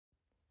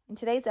In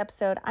today's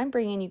episode, I'm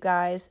bringing you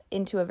guys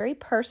into a very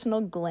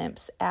personal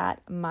glimpse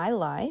at my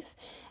life.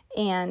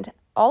 And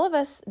all of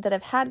us that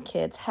have had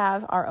kids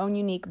have our own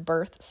unique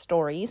birth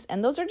stories,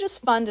 and those are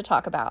just fun to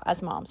talk about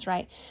as moms,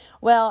 right?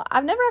 Well,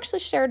 I've never actually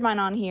shared mine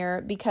on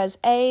here because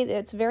A,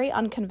 it's very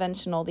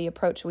unconventional, the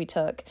approach we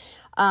took,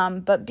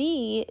 but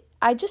B,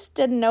 I just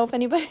didn't know if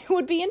anybody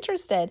would be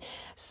interested.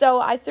 So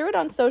I threw it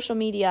on social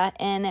media,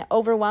 and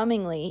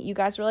overwhelmingly, you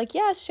guys were like,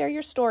 yeah, share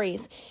your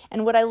stories.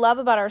 And what I love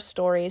about our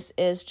stories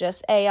is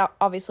just, A,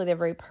 obviously they're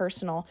very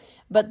personal,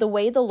 but the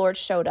way the Lord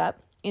showed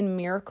up in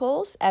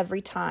miracles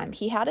every time.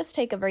 He had us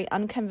take a very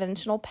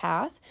unconventional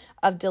path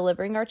of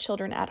delivering our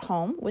children at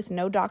home with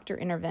no doctor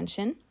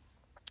intervention.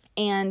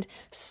 And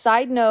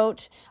side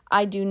note,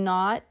 I do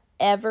not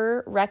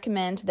ever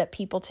recommend that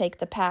people take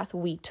the path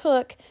we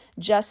took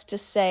just to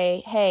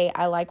say, hey,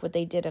 I like what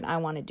they did and I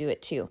want to do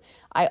it too.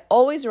 I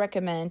always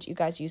recommend you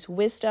guys use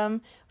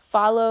wisdom,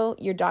 follow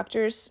your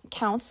doctor's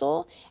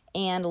counsel,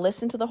 and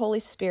listen to the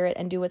Holy Spirit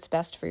and do what's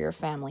best for your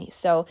family.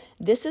 So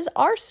this is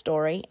our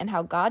story and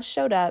how God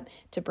showed up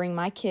to bring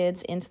my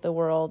kids into the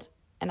world,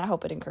 and I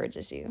hope it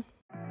encourages you.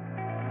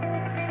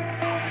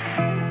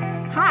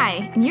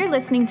 Hi, and you're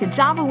listening to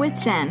Java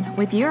with Jen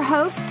with your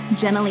host,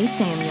 Jenilee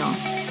Samuel.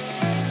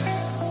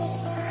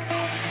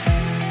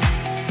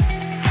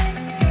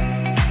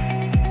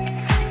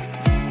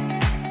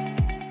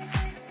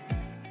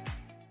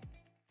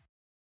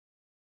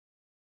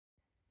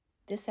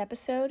 This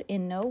episode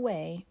in no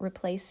way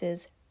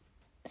replaces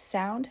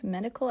sound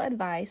medical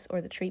advice or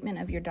the treatment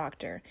of your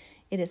doctor.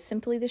 It is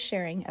simply the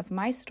sharing of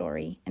my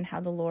story and how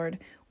the Lord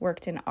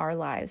worked in our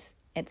lives.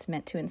 It's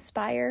meant to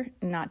inspire,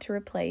 not to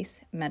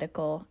replace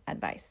medical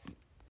advice.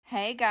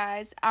 Hey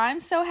guys, I'm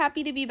so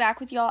happy to be back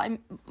with y'all.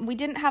 We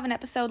didn't have an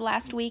episode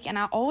last week, and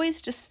I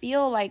always just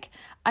feel like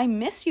I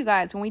miss you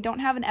guys when we don't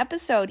have an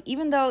episode.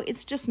 Even though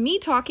it's just me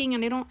talking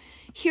and I don't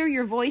hear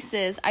your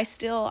voices, I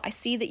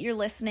see that you're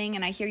listening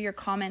and I hear your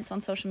comments on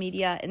social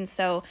media, and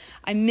so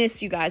I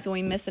miss you guys when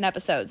we miss an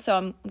episode. So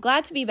I'm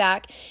glad to be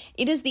back.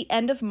 It is the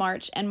end of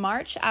March, and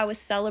March I was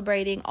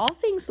celebrating all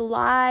things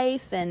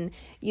life and,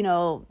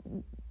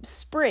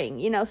 spring,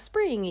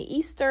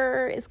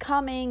 Easter is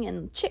coming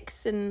and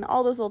chicks and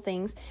all those little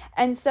things.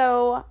 And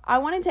so I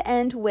wanted to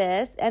end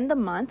the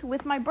month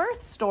with my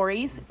birth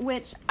stories,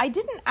 which I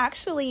didn't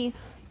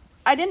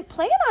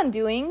plan on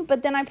doing,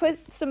 but then I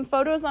put some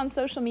photos on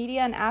social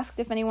media and asked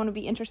if anyone would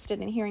be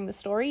interested in hearing the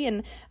story.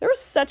 And there was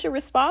such a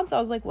response. I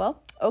was like,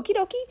 well, okie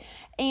dokie.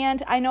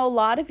 And I know a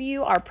lot of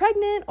you are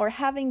pregnant or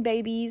having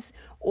babies,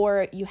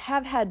 or you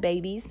have had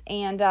babies.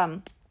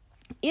 And,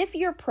 if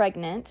you're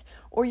pregnant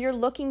or you're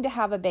looking to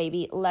have a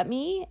baby, let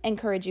me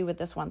encourage you with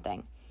this one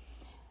thing.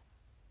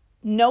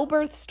 No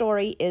birth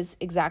story is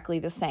exactly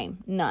the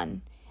same.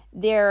 None.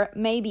 There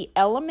may be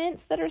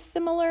elements that are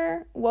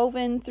similar,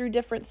 woven through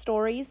different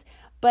stories,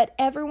 but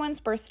everyone's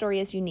birth story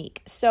is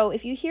unique. So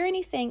if you hear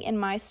anything in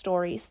my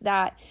stories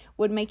that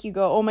would make you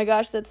go, oh my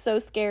gosh, that's so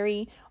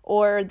scary,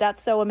 or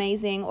that's so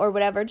amazing, or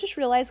whatever, just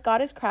realize God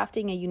is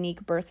crafting a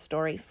unique birth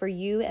story for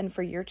you and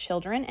for your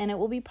children, and it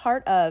will be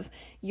part of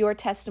your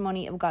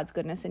testimony of God's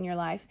goodness in your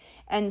life.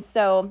 And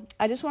so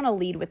I just want to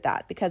lead with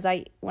that, because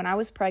when I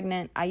was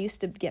pregnant, I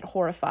used to get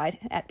horrified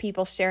at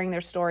people sharing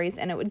their stories,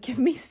 and it would give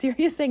me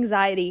serious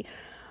anxiety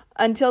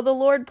until the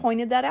Lord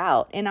pointed that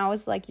out. And I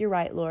was like, you're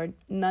right, Lord,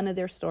 none of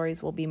their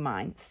stories will be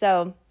mine.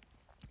 So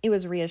it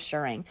was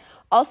reassuring.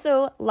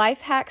 Also,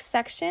 life hacks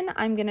section,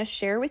 I'm going to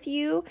share with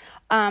you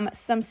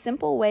some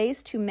simple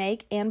ways to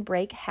make and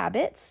break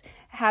habits.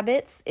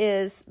 Habits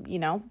is,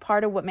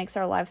 part of what makes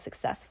our lives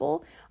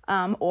successful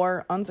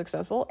or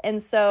unsuccessful.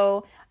 And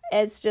so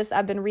it's just,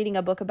 I've been reading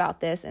a book about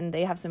this, and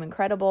they have some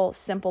incredible,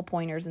 simple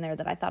pointers in there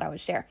that I thought I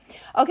would share.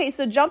 Okay,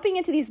 so jumping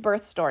into these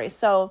birth stories.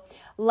 So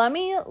let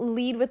me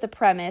lead with the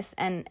premise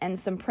and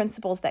some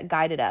principles that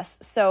guided us.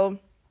 So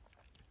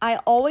I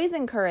always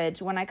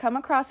encourage, when I come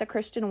across a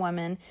Christian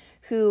woman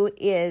who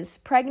is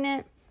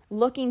pregnant,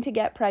 looking to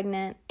get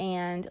pregnant,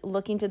 and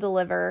looking to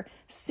deliver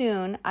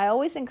soon, I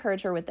always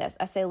encourage her with this.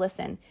 I say,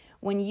 listen,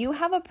 when you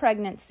have a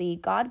pregnancy,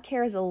 God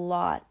cares a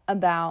lot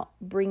about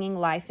bringing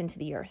life into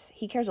the earth.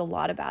 He cares a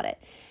lot about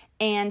it.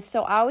 And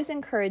so I always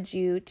encourage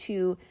you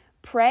to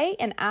pray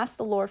and ask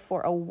the Lord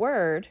for a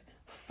word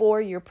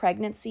for your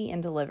pregnancy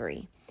and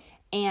delivery.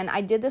 And I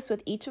did this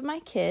with each of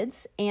my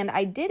kids, and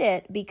I did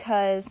it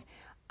because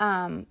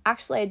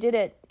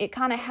it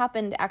kind of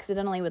happened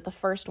accidentally with the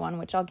first one,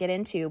 which I'll get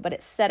into, but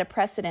it set a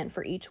precedent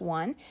for each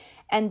one.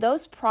 And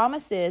those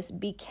promises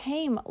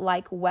became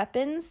like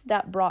weapons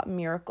that brought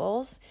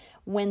miracles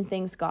when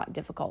things got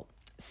difficult.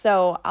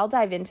 So I'll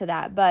dive into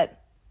that,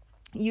 but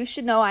you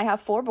should know I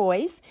have 4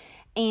 boys,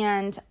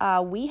 and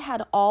we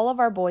had all of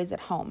our boys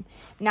at home.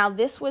 Now,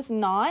 this was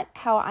not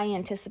how I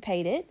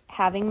anticipated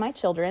having my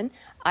children.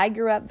 I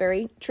grew up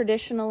very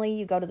traditionally.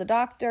 You go to the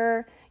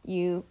doctor,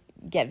 you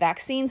get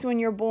vaccines when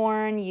you're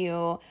born,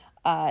 you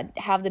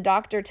have the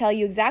doctor tell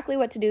you exactly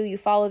what to do, you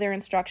follow their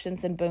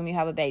instructions, and boom, you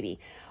have a baby.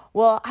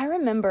 Well, I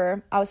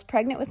remember I was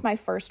pregnant with my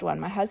first one.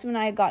 My husband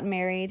and I had gotten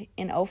married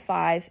in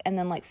 2005, and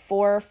then like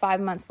 4 or 5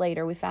 months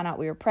later, we found out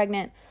we were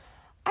pregnant.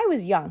 I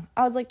was young.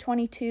 I was like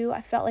 22. I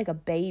felt like a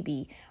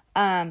baby.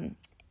 And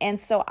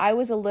so I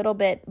was a little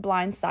bit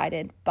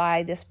blindsided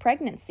by this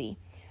pregnancy.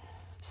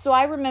 So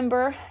I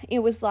remember it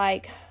was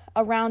like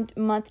around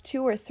month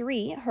 2 or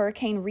 3,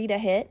 Hurricane Rita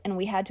hit, and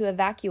we had to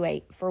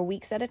evacuate for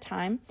weeks at a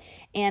time,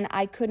 and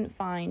I couldn't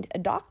find a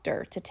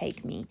doctor to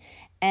take me.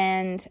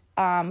 And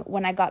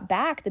when I got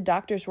back, the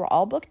doctors were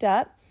all booked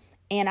up,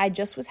 and I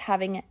just was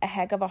having a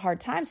heck of a hard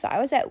time. So I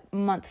was at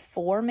month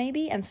 4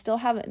 maybe, and still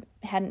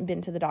hadn't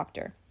been to the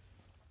doctor.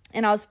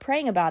 And I was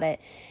praying about it,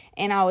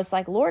 and I was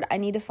like, Lord, I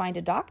need to find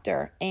a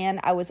doctor. And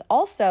I was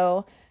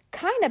also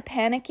kind of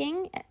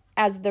panicking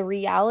as the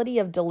reality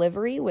of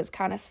delivery was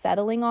kind of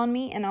settling on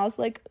me. And I was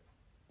like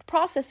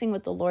processing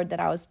with the Lord that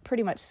I was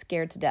pretty much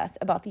scared to death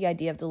about the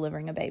idea of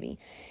delivering a baby.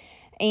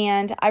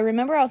 And I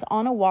remember I was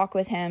on a walk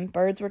with him.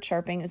 Birds were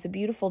chirping. It was a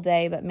beautiful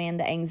day, but man,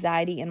 the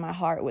anxiety in my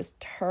heart was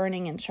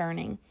turning and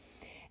churning.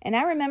 And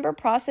I remember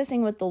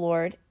processing with the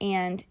Lord.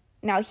 And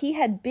now he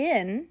had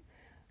been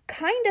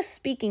kind of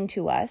speaking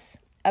to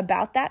us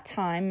about that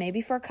time,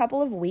 maybe for a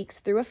couple of weeks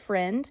through a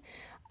friend,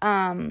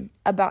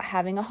 about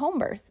having a home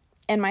birth.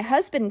 And my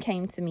husband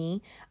came to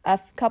me a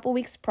couple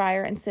weeks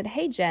prior and said,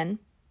 hey, Jen,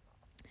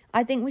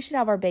 I think we should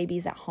have our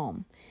babies at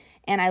home.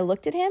 And I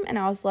looked at him and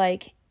I was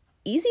like,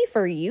 easy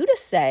for you to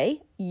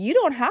say. You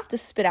don't have to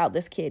spit out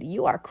this kid.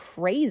 You are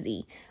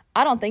crazy.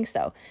 I don't think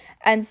so.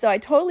 And so I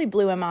totally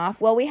blew him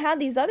off. Well, we had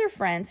these other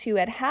friends who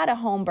had had a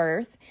home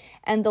birth,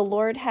 and the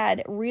Lord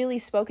had really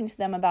spoken to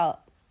them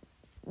about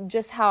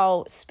just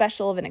how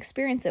special of an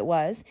experience it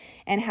was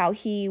and how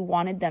he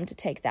wanted them to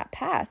take that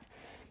path.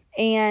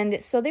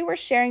 And so they were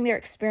sharing their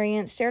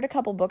experience, shared a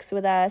couple books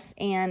with us,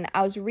 and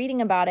I was reading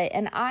about it,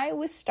 and I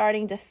was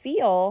starting to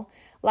feel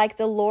like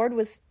the Lord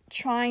was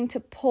trying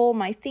to pull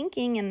my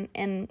thinking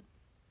and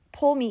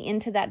pull me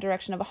into that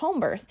direction of a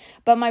home birth.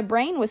 But my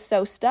brain was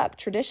so stuck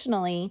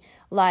traditionally,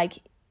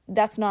 like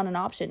that's not an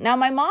option. Now,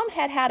 my mom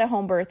had a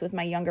home birth with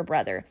my younger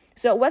brother,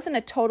 so it wasn't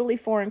a totally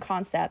foreign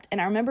concept. And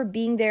I remember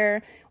being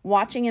there,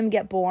 watching him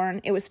get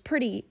born. It was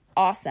pretty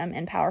awesome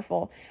and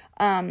powerful.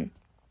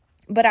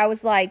 But I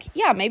was like,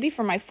 yeah, maybe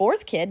for my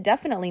 4th kid,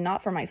 definitely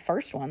not for my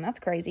first one. That's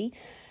crazy.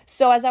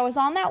 So as I was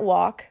on that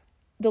walk,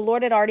 the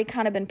Lord had already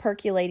kind of been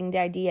percolating the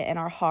idea in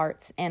our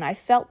hearts, and I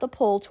felt the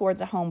pull towards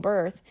a home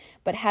birth,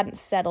 but hadn't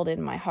settled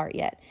in my heart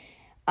yet.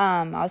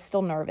 I was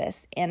still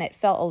nervous, and it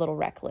felt a little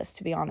reckless,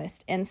 to be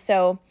honest. And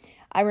so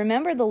I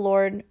remember the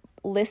Lord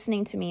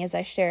listening to me as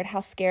I shared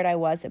how scared I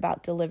was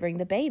about delivering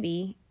the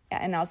baby,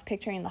 and I was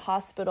picturing the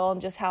hospital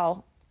and just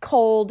how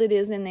cold it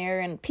is in there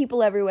and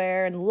people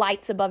everywhere and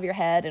lights above your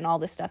head and all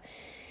this stuff.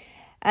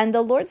 And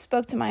the Lord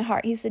spoke to my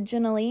heart. He said,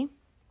 Jenilee,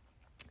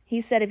 he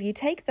said, if you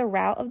take the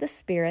route of the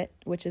Spirit,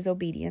 which is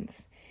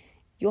obedience,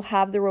 you'll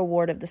have the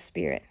reward of the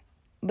Spirit.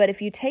 But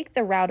if you take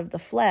the route of the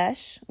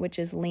flesh, which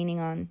is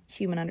leaning on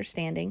human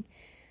understanding,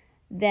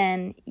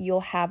 then you'll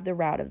have the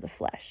route of the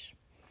flesh.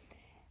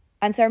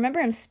 And so I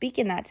remember him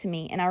speaking that to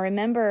me, and I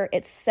remember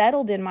it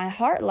settled in my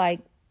heart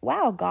like,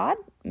 wow, God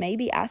may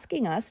be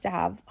asking us to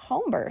have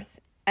home birth.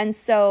 And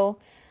so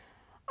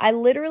I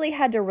literally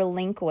had to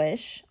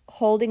relinquish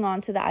holding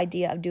on to the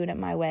idea of doing it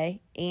my way.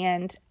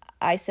 And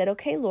I said,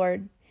 okay,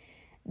 Lord,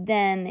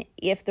 then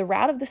if the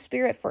route of the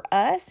Spirit for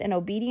us and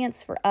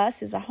obedience for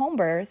us is a home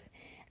birth,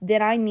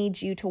 then I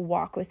need you to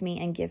walk with me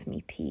and give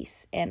me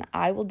peace. And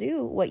I will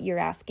do what you're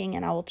asking,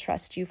 and I will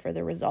trust you for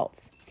the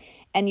results.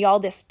 And y'all,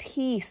 this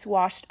peace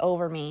washed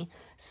over me,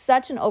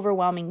 such an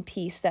overwhelming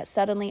peace that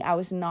suddenly I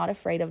was not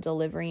afraid of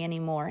delivery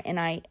anymore. And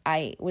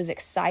I was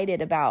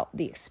excited about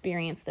the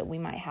experience that we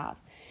might have.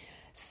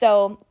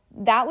 So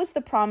that was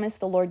the promise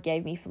the Lord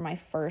gave me for my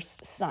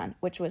first son,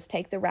 which was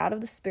take the route of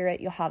the Spirit,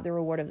 you'll have the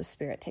reward of the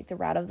Spirit. Take the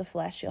route of the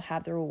flesh, you'll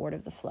have the reward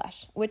of the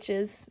flesh, which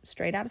is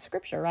straight out of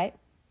Scripture, right?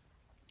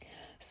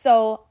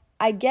 So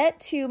I get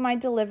to my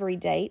delivery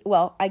date.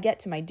 Well, I get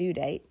to my due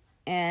date,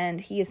 and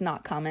he is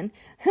not coming.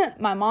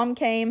 My mom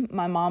came,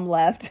 my mom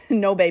left,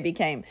 no baby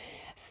came.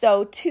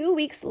 So 2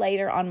 weeks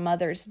later on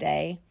Mother's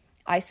Day,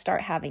 I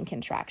start having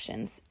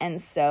contractions.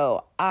 And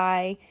so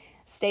I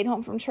stayed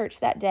home from church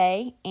that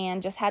day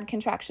and just had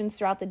contractions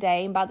throughout the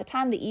day. And by the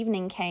time the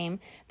evening came,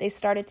 they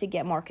started to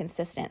get more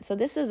consistent. So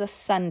this is a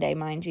Sunday,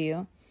 mind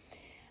you.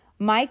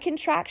 My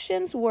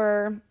contractions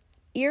were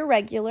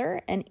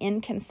irregular and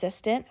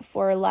inconsistent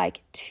for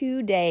like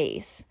 2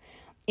 days.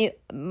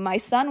 My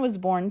son was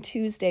born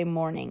Tuesday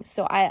morning,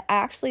 so I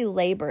actually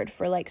labored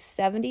for like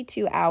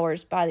 72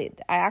 hours. I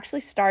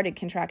actually started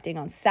contracting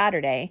on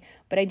Saturday,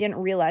 but I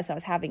didn't realize I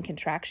was having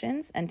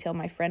contractions until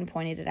my friend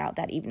pointed it out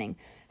that evening.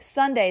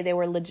 Sunday, they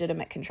were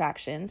legitimate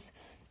contractions.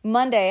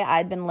 Monday,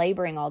 I'd been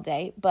laboring all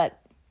day, but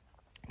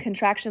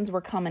contractions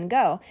were come and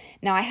go.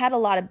 Now, I had a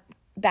lot of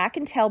back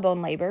and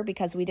tailbone labor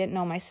because we didn't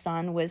know my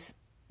son was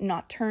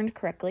not turned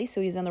correctly, so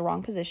he's in the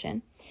wrong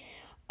position.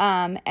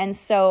 And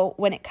so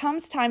when it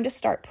comes time to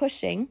start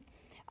pushing,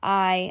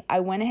 I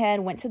went ahead,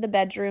 went to the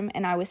bedroom,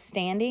 and I was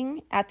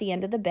standing at the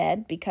end of the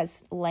bed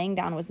because laying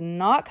down was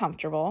not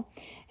comfortable.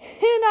 And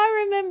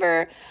I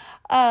remember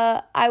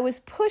I was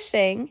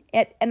pushing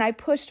it, and I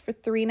pushed for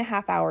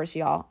 3.5 hours,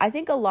 y'all. I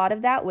think a lot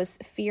of that was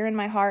fear in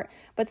my heart,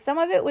 but some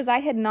of it was I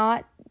had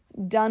not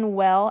done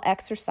well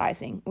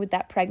exercising with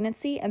that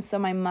pregnancy, and so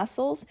my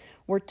muscles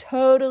were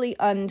totally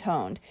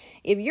untoned.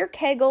 If your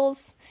Kegel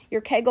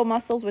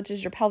muscles, which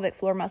is your pelvic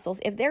floor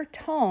muscles, if they're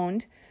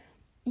toned,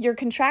 your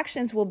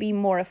contractions will be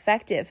more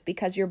effective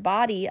because your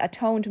body, a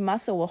toned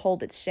muscle will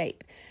hold its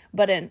shape,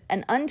 but an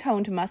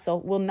untoned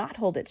muscle will not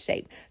hold its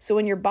shape. So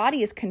when your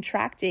body is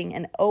contracting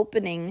and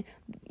opening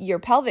your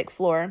pelvic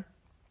floor,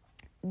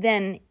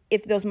 then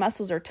if those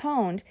muscles are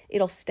toned,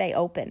 it'll stay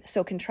open.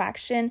 So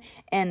contraction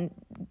and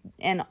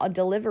a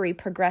delivery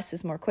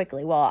progresses more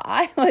quickly. Well,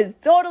 I was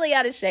totally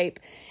out of shape,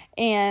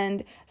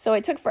 and so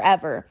it took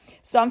forever.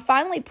 So I'm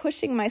finally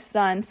pushing my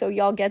son. So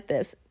y'all get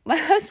this. My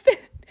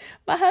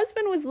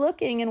husband was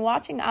looking and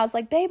watching. I was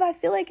like, babe, I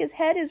feel like his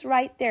head is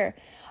right there.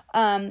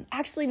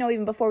 Actually, no,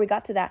 even before we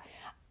got to that,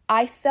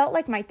 I felt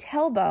like my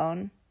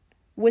tailbone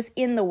was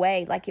in the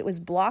way, like it was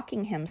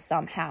blocking him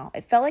somehow.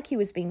 It felt like he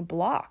was being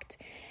blocked.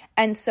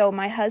 And so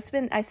my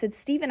husband, I said,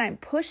 Stephen, I'm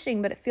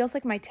pushing, but it feels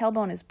like my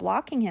tailbone is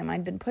blocking him.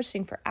 I'd been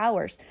pushing for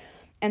hours.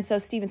 And so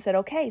Stephen said,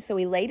 okay. So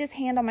he laid his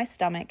hand on my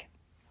stomach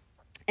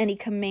and he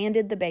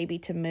commanded the baby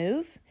to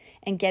move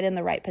and get in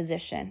the right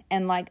position.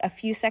 And like a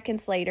few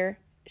seconds later,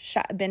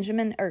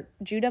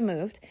 Judah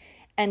moved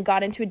and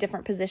got into a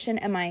different position,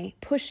 and my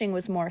pushing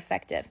was more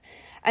effective.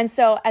 And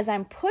so as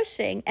I'm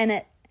pushing,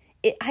 and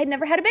I'd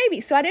never had a baby,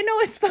 so I didn't know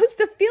what it was supposed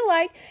to feel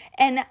like.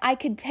 And I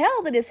could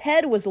tell that his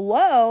head was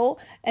low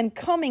and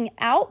coming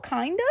out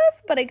kind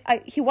of, but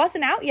he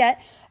wasn't out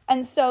yet.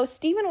 And so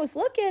Stephen was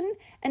looking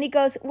and he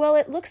goes, well,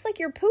 it looks like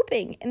you're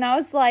pooping. And I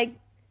was like,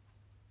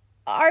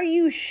 are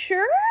you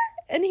sure?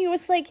 And he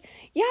was like,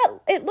 yeah,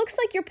 it looks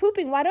like you're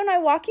pooping. Why don't I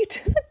walk you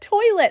to the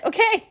toilet?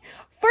 Okay.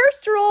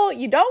 First rule,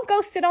 you don't go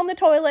sit on the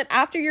toilet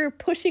after you're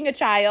pushing a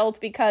child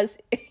because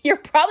you're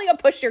probably going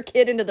to push your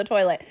kid into the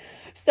toilet.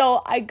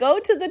 So I go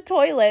to the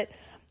toilet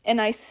and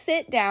I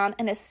sit down.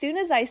 And as soon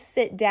as I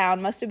sit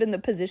down, must have been the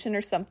position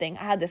or something,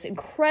 I had this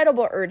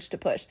incredible urge to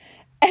push.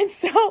 And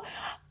so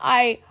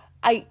I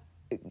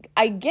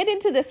get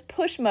into this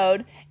push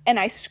mode and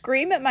I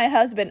scream at my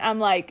husband. I'm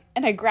like,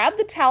 and I grab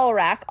the towel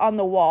rack on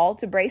the wall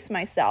to brace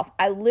myself.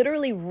 I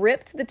literally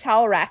ripped the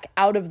towel rack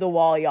out of the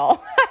wall,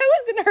 y'all. I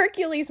was in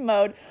Hercules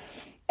mode.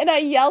 And I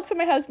yelled to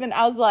my husband.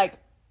 I was like,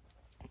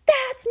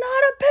 that's not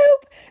a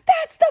poop.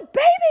 That's the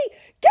baby.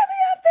 Get me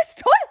off this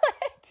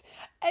toilet.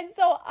 And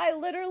so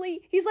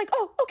he's like,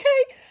 oh,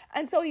 okay.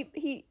 And so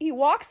he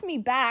walks me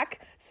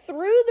back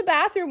through the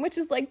bathroom, which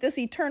is like this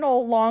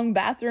eternal long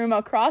bathroom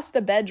across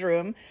the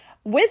bedroom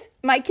with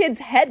my kid's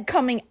head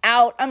coming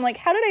out. I'm like,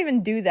 how did I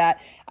even do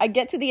that? I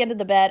get to the end of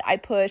the bed. I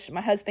push.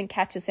 My husband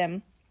catches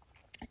him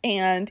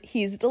and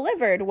he's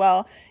delivered.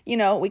 Well,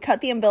 we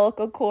cut the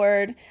umbilical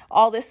cord,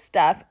 all this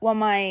stuff. Well,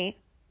 my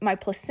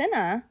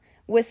placenta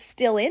was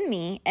still in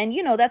me. And,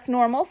 that's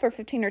normal for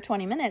 15 or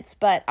 20 minutes,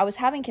 but I was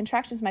having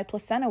contractions. My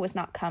placenta was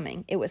not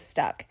coming. It was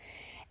stuck.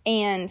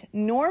 And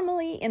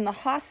normally in the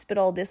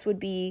hospital, this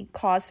would be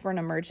cause for an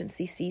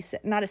emergency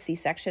not a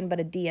C-section, but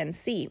a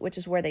DNC, which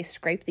is where they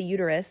scrape the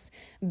uterus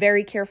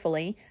very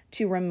carefully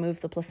to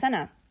remove the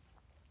placenta.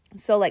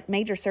 So like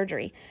major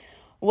surgery.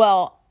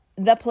 Well,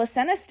 the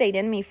placenta stayed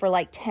in me for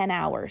like 10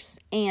 hours.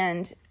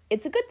 And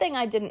it's a good thing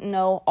I didn't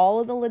know all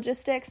of the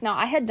logistics. Now,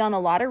 I had done a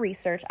lot of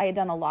research. I had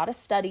done a lot of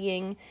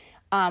studying.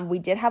 We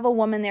did have a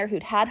woman there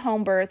who'd had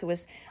home birth,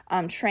 was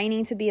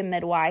training to be a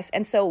midwife.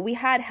 And so we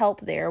had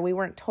help there. We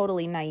weren't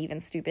totally naive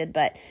and stupid,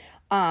 but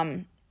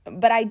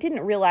I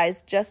didn't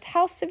realize just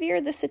how severe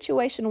the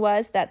situation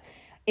was, that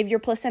if your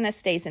placenta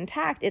stays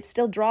intact, it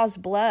still draws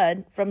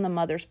blood from the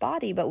mother's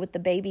body, but with the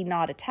baby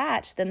not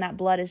attached, then that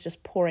blood is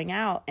just pouring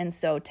out. And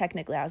so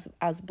technically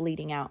I was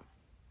bleeding out.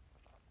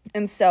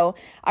 And so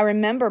I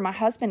remember my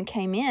husband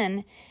came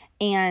in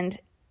and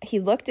he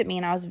looked at me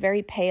and I was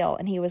very pale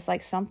and he was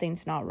like,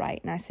 something's not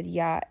right. And I said,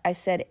 yeah. I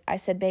said,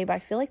 babe, I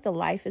feel like the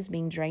life is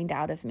being drained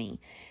out of me.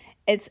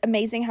 It's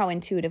amazing how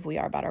intuitive we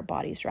are about our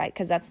bodies, right?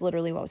 Because that's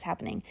literally what was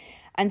happening.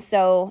 And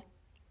so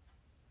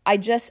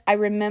I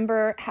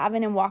remember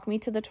having him walk me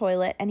to the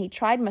toilet and he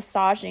tried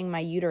massaging my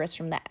uterus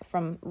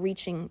from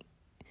reaching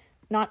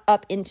not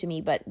up into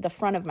me, but the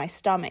front of my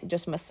stomach,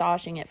 just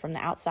massaging it from the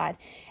outside.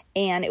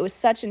 And it was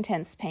such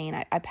intense pain.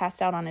 I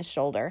passed out on his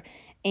shoulder.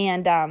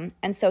 And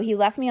so he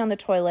left me on the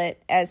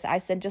toilet. As I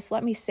said, just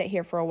let me sit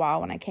here for a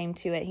while. When I came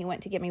to it, he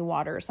went to get me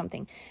water or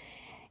something.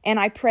 And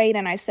I prayed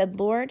and I said,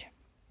 Lord,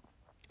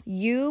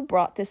 you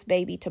brought this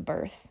baby to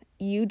birth.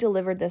 You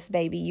delivered this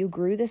baby. You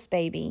grew this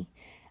baby.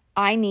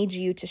 I need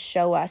you to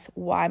show us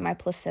why my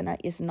placenta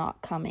is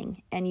not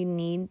coming. And you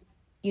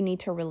need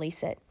to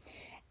release it.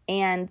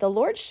 And the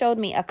Lord showed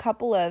me a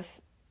couple of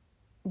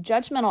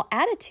judgmental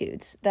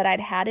attitudes that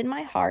I'd had in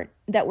my heart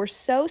that were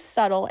so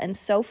subtle and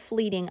so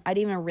fleeting, I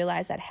didn't even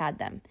realize I'd had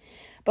them.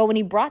 But when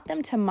he brought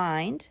them to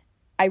mind,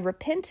 I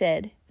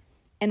repented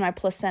and my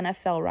placenta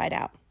fell right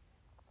out.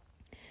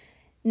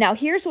 Now,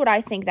 here's what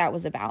I think that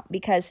was about,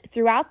 because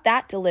throughout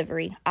that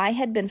delivery, I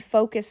had been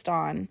focused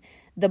on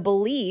the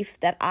belief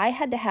that I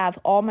had to have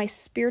all my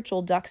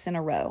spiritual ducks in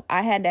a row.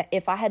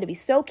 If I had to be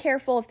so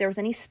careful, if there was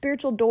any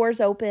spiritual doors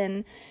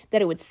open,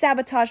 that it would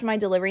sabotage my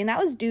delivery. And that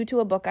was due to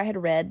a book I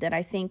had read that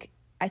I think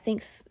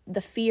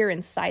the fear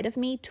inside of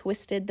me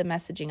twisted the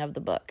messaging of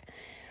the book.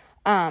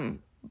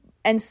 And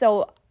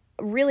so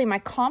really my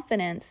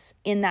confidence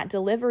in that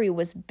delivery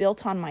was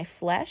built on my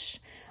flesh,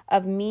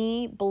 of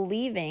me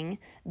believing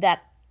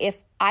that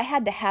if I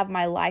had to have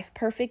my life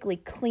perfectly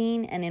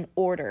clean and in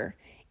order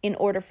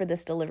for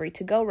this delivery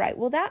to go right,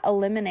 well, that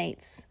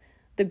eliminates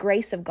the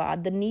grace of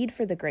God, the need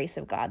for the grace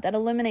of God. That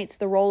eliminates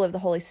the role of the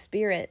Holy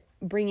Spirit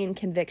bringing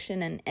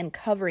conviction and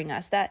covering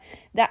us. That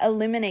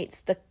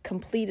eliminates the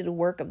completed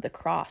work of the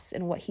cross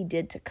and what he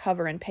did to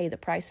cover and pay the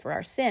price for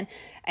our sin.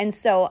 And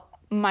so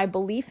my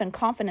belief and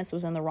confidence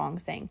was in the wrong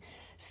thing.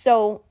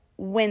 So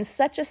when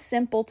such a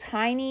simple,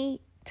 tiny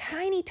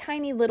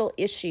little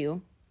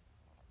issue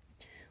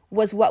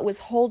was what was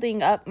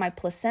holding up my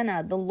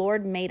placenta, the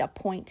Lord made a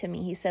point to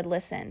me. He said,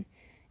 listen,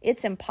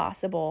 it's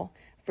impossible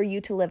for you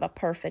to live a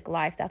perfect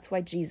life. That's why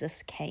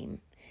Jesus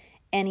came.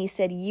 And he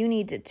said, you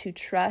need to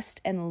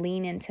trust and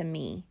lean into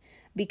me,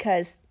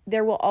 because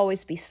there will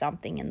always be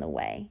something in the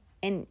way.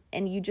 And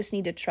you just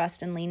need to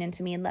trust and lean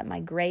into me and let my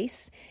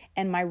grace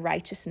and my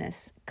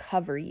righteousness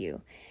cover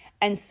you.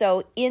 And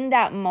so in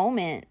that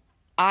moment,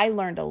 I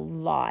learned a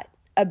lot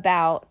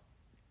about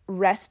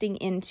resting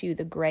into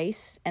the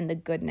grace and the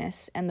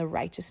goodness and the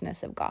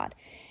righteousness of God.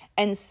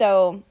 And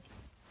so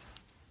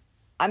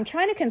I'm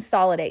trying to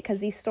consolidate, because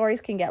these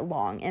stories can get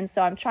long. And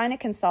so I'm trying to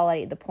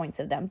consolidate the points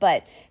of them.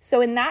 But so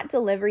in that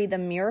delivery, the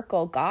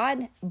miracle,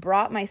 God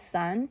brought my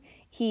son.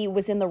 He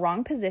was in the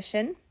wrong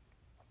position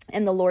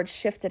and the Lord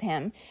shifted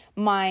him.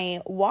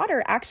 My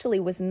water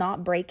actually was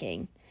not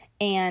breaking.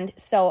 And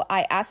so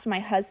I asked my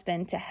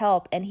husband to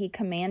help, and he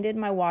commanded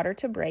my water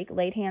to break,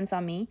 laid hands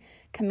on me,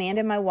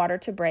 commanded my water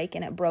to break,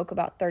 and it broke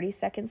about 30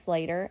 seconds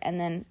later. And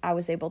then I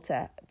was able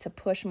to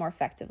push more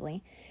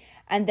effectively.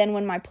 And then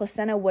when my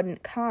placenta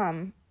wouldn't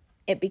come,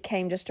 it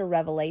became just a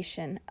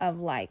revelation of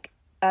like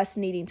us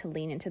needing to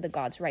lean into the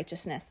God's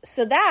righteousness.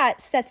 So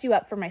that sets you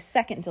up for my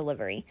second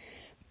delivery.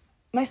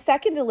 My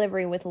second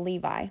delivery with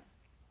Levi.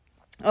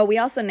 Oh, we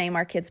also name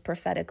our kids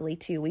prophetically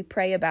too. We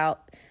pray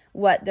about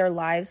what their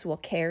lives will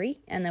carry,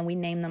 and then we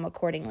name them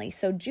accordingly.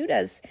 So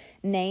Judah's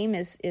name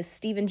is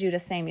Stephen Judah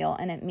Samuel,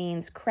 and it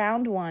means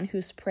crowned one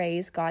whose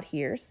praise God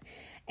hears.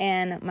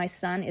 And my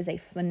son is a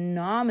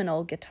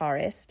phenomenal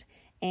guitarist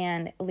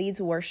and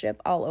leads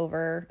worship all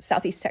over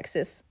Southeast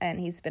Texas, and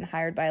he's been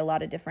hired by a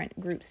lot of different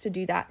groups to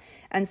do that.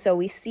 And so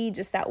we see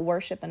just that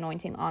worship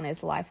anointing on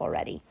his life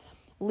already.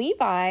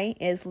 Levi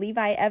is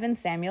Levi Evan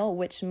Samuel,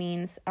 which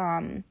means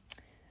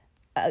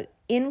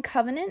in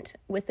covenant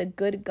with a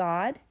good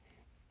God.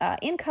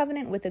 In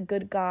covenant with a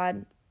good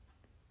God.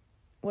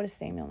 What does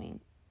Samuel mean?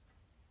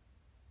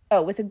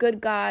 Oh, with a good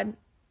God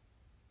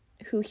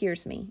who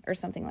hears me, or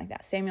something like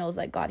that. Samuel is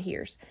like God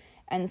hears.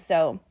 And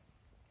so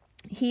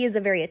he is a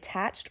very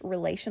attached,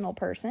 relational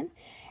person.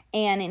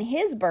 And in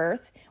his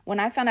birth, when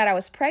I found out I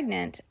was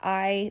pregnant,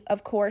 I,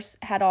 of course,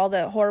 had all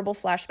the horrible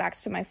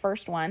flashbacks to my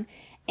first one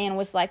and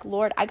was like,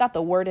 Lord, I got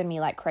the word in me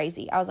like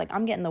crazy. I was like,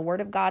 I'm getting the word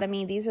of God in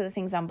me. These are the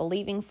things I'm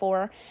believing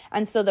for.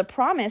 And so the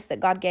promise that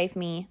God gave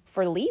me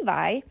for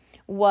Levi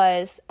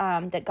was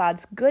that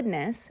God's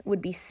goodness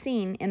would be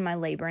seen in my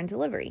labor and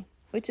delivery,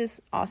 which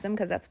is awesome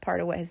because that's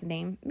part of what his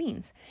name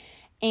means.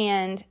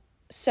 And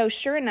so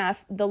sure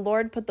enough, the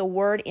Lord put the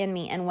word in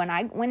me. And when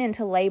I went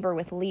into labor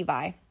with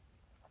Levi,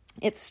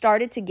 it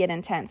started to get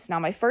intense. Now,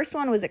 my first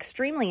one was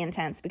extremely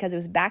intense because it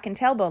was back and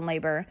tailbone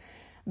labor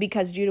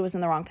because Judah was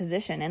in the wrong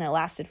position, and it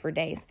lasted for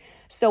days.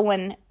 So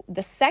when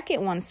the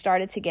second one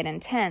started to get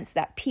intense,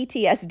 that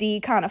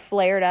PTSD kind of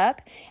flared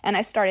up, and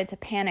I started to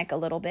panic a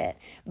little bit.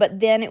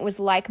 But then it was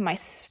like my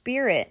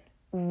spirit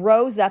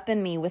rose up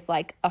in me with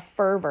like a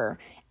fervor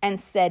and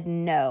said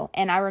no.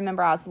 And I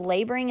remember I was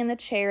laboring in the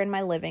chair in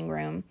my living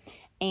room,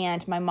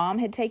 and my mom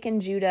had taken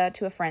Judah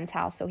to a friend's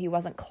house, so he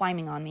wasn't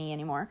climbing on me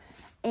anymore.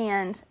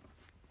 And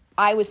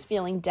I was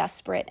feeling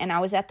desperate, and I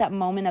was at that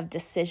moment of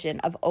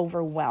decision, of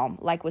overwhelm.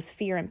 Like, was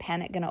fear and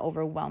panic going to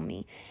overwhelm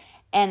me?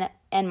 And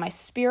my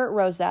spirit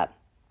rose up,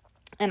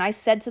 and I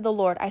said to the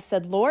Lord, I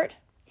said, Lord,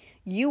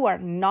 you are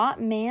not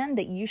man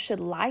that you should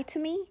lie to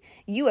me.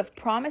 You have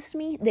promised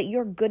me that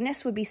your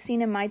goodness would be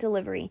seen in my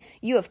delivery.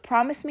 You have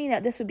promised me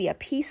that this would be a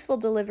peaceful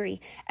delivery.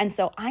 And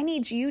so I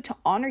need you to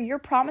honor your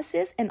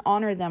promises and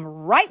honor them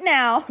right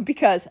now,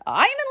 because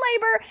I'm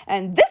in labor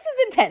and this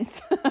is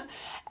intense.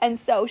 And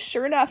so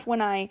sure enough,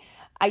 when I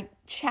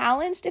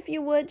challenged, if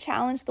you would,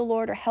 challenged the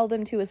Lord or held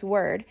him to his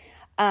word,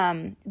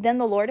 then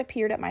the Lord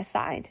appeared at my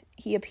side.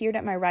 He appeared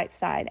at my right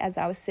side as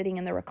I was sitting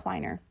in the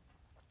recliner.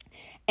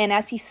 And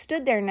as he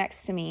stood there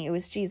next to me, it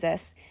was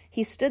Jesus,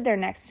 he stood there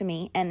next to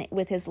me, and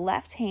with his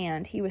left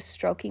hand, he was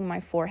stroking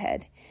my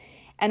forehead.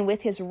 And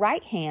with his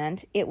right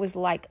hand, it was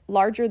like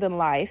larger than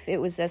life.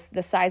 It was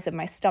the size of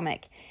my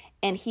stomach.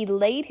 And he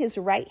laid his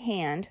right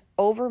hand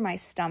over my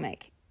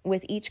stomach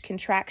with each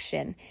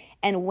contraction.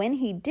 And when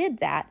he did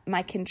that,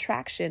 my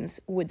contractions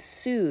would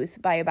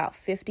soothe by about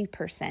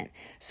 50%.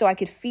 So I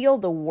could feel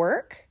the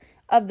work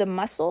of the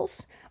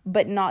muscles,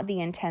 but not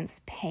the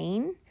intense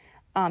pain.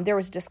 There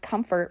was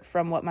discomfort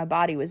from what my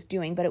body was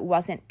doing, but it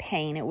wasn't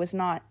pain. It was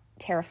not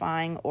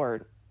terrifying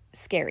or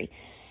scary.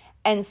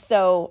 And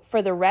so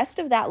for the rest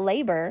of that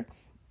labor,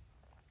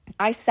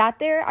 I sat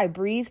there, I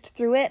breathed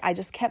through it. I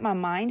just kept my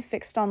mind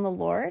fixed on the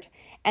Lord.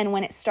 And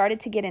when it started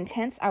to get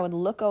intense, I would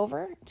look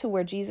over to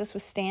where Jesus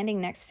was standing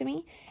next to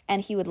me,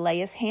 and he would lay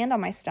his hand on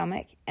my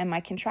stomach, and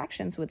my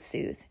contractions would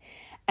soothe.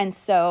 And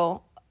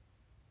so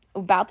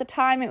about the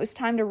time it was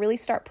time to really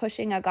start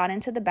pushing, I got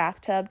into the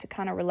bathtub to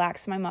kind of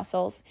relax my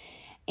muscles.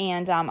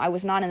 And I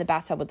was not in the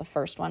bathtub with the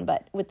first one,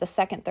 but with the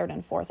second, third,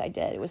 and fourth, I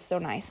did. It was so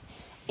nice.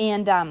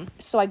 And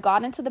so I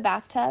got into the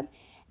bathtub,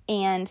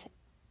 and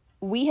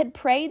we had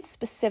prayed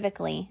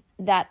specifically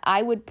that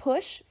I would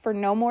push for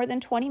no more than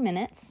 20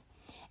 minutes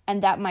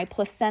and that my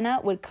placenta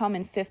would come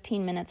in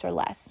 15 minutes or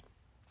less.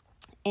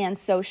 And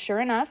so sure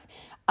enough,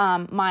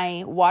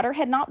 my water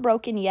had not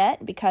broken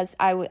yet, because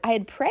I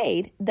had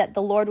prayed that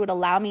the Lord would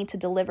allow me to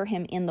deliver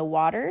him in the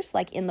waters,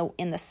 like in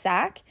the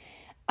sack,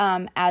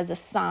 as a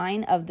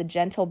sign of the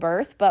gentle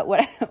birth. But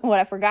what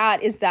I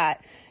forgot is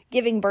that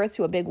giving birth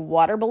to a big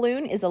water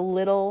balloon is a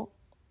little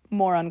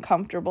more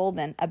uncomfortable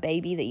than a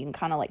baby that you can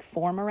kind of like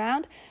form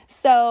around.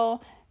 So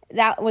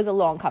that was a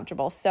little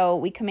uncomfortable. So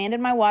we commanded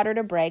my water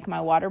to break.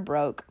 My water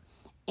broke.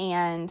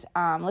 And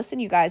listen,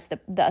 you guys,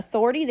 the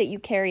authority that you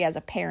carry as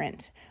a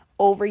parent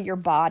over your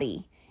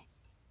body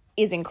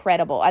is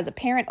incredible. As a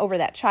parent over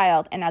that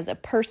child, and as a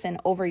person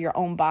over your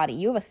own body,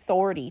 you have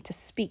authority to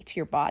speak to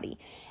your body.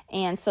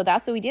 And so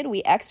that's what we did.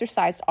 We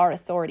exercised our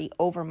authority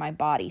over my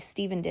body.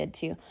 Stephen did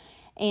too.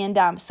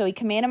 And so he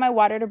commanded my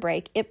water to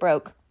break. It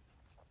broke.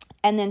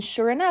 And then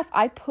sure enough,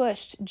 I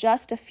pushed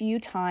just a few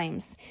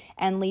times,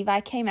 and Levi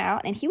came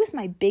out, and he was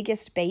my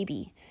biggest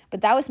baby, but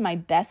that was my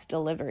best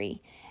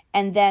delivery.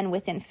 And then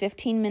within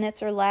 15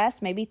 minutes or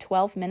less, maybe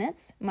 12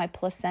 minutes, my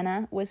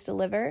placenta was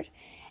delivered.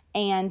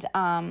 And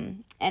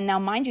now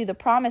mind you, the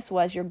promise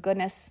was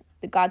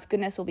God's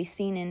goodness will be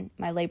seen in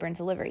my labor and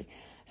delivery.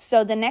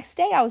 So the next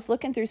day I was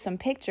looking through some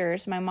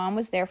pictures. My mom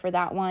was there for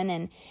that one.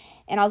 And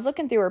I was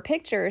looking through her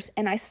pictures,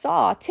 and I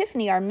saw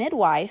Tiffany, our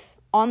midwife,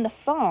 on the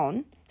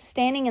phone,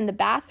 standing in the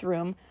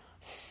bathroom,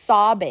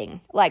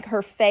 sobbing. Like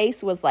her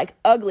face was like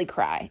ugly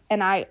cry.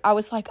 And I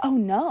was like, oh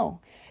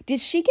no, did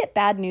she get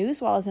bad news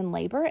while I was in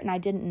labor and I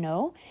didn't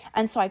know?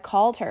 And so I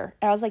called her,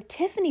 and I was like,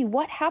 Tiffany,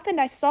 what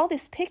happened? I saw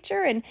this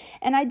picture, and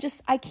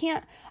I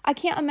can't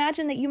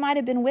imagine that you might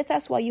have been with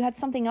us while you had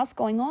something else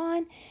going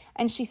on.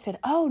 And she said,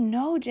 oh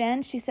no,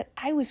 Jen. She said,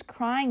 I was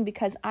crying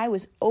because I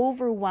was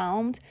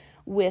overwhelmed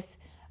with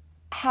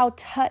how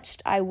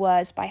touched I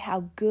was by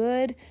how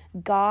good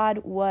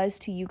God was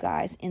to you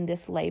guys in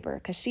this labor,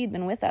 because she had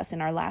been with us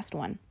in our last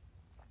one.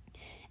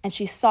 And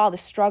she saw the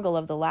struggle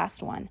of the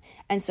last one.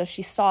 And so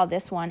she saw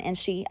this one, and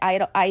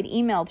I'd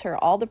emailed her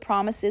all the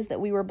promises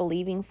that we were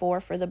believing for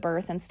the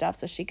birth and stuff,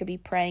 so she could be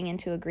praying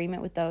into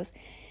agreement with those.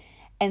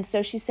 And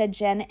so she said,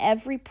 Jen,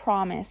 every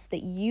promise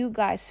that you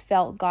guys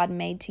felt God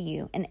made to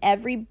you, and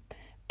every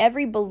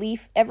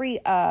belief,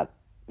 every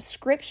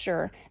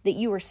scripture that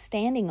you were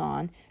standing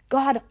on,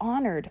 God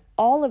honored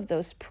all of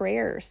those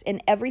prayers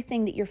and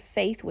everything that your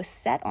faith was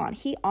set on.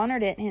 He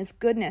honored it, and his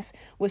goodness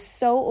was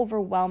so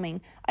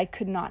overwhelming, I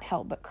could not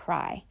help but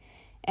cry.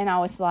 And I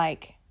was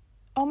like,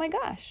 oh my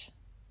gosh,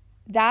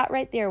 that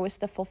right there was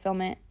the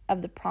fulfillment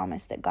of the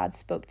promise that God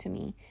spoke to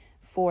me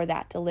for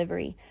that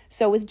delivery.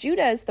 So with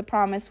Judah's, the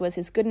promise was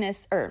his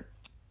goodness, or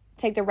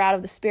take the route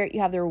of the Spirit, you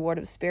have the reward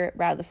of the Spirit,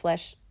 route of the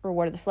flesh,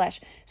 reward of the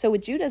flesh. So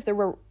with Judah's, the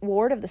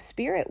reward of the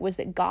Spirit was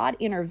that God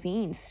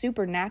intervened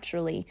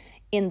supernaturally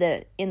in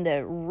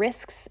the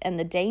risks and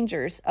the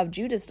dangers of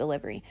Judah's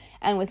delivery.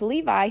 And with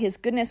Levi, his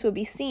goodness would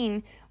be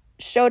seen,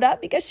 showed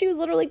up because she was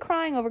literally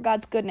crying over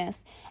God's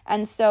goodness.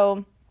 And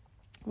so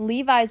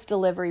Levi's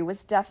delivery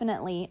was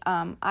definitely,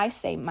 I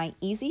say, my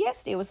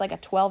easiest. It was like a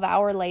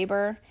 12-hour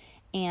labor,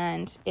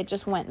 and it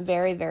just went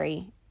very,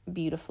 very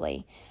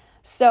beautifully.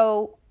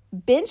 So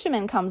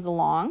Benjamin comes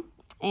along,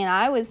 and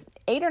I was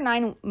 8 or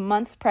 9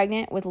 months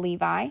pregnant with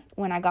Levi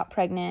when I got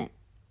pregnant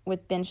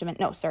with Benjamin.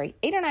 8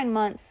 or 9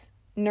 months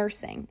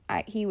nursing.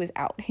 He was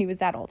out. He was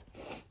that old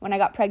when I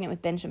got pregnant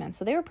with Benjamin.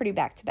 So they were pretty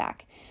back to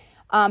back.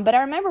 But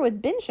I remember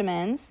with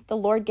Benjamin's, the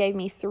Lord gave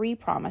me 3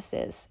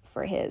 promises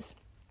for his.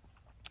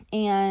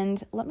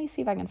 And let me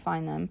see if I can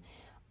find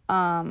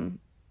them.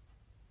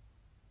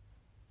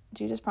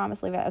 Judah's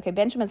promise, Levi. Okay,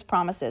 Benjamin's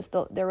promises.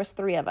 There was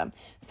 3 of them.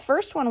 The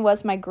first one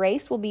was, my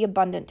grace will be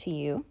abundant to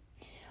you.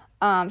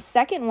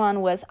 Second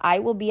one was, I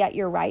will be at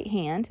your right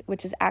hand,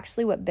 which is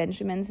actually what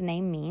Benjamin's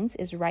name means,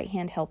 is right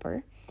hand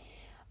helper.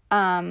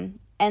 And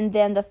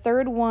then the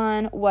third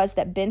one was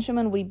that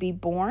Benjamin would be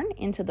born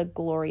into the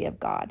glory of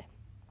God.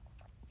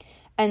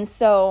 And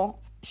so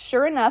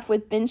sure enough,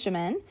 with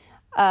Benjamin,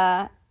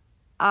 it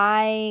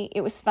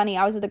was funny.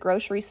 I was at the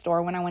grocery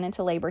store when I went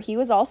into labor. He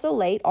was also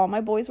late. All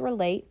my boys were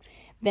late.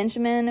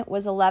 Benjamin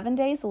was 11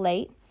 days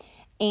late.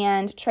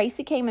 And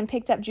Tracy came and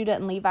picked up Judah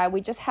and Levi.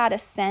 We just had a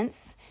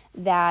sense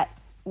that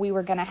we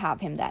were going to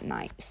have him that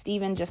night.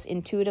 Stephen just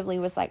intuitively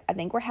was like, I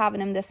think we're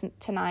having him this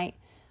tonight.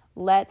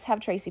 Let's have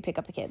Tracy pick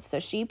up the kids. So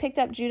she picked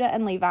up Judah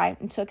and Levi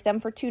and took them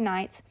for 2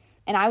 nights.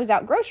 And I was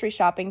out grocery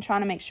shopping,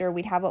 trying to make sure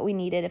we'd have what we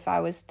needed if I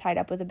was tied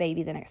up with a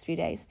baby the next few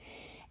days.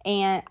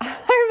 And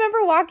I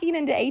remember walking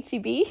into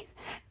H-E-B,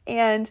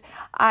 and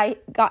I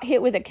got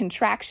hit with a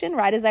contraction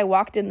right as I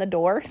walked in the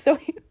door. So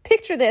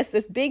picture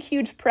this big,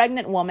 huge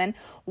pregnant woman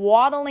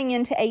waddling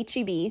into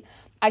H-E-B.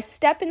 I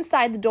step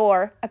inside the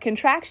door, a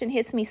contraction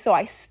hits me, so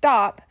I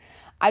stop.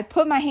 I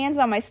put my hands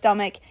on my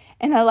stomach,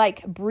 and I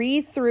like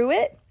breathe through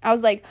it. I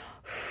was like,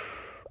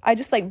 I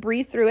just like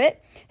breathe through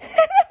it. And then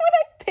when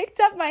I picked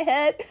up my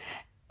head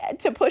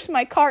to push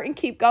my cart and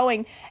keep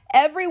going,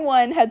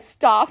 everyone had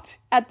stopped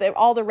at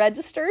all the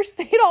registers.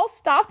 They'd all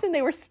stopped and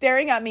they were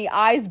staring at me,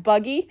 eyes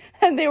buggy.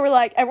 And they were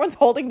like, everyone's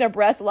holding their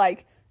breath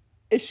like,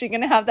 is she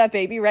going to have that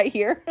baby right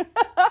here?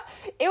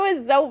 It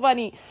was so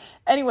funny.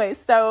 Anyway,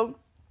 so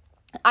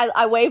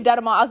I waved at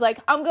them all. I was like,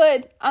 I'm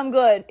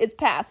good. It's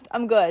passed.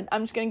 I'm good.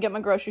 I'm just going to get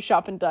my grocery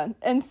shopping done.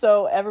 And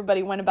so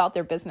everybody went about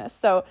their business.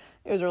 So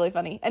it was really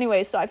funny.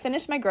 Anyway, so I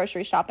finished my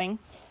grocery shopping,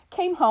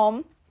 came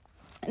home,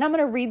 and I'm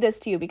going to read this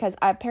to you because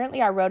I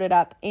wrote it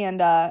up,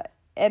 and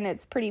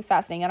it's pretty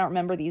fascinating. I don't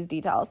remember these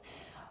details.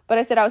 But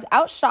I said I was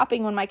out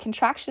shopping when my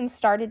contractions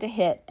started to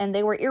hit, and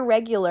they were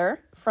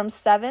irregular from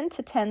 7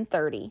 to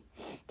 10:30.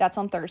 That's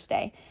on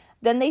Thursday.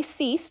 Then they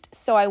ceased,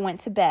 so I went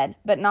to bed,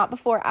 but not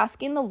before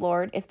asking the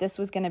Lord if this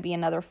was going to be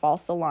another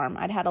false alarm.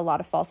 I'd had a lot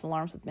of false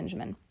alarms with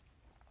Benjamin.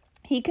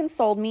 He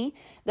consoled me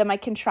that my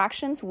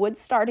contractions would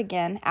start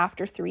again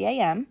after 3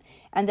 a.m.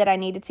 and that I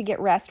needed to get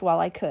rest while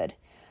I could.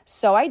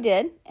 So I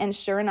did, and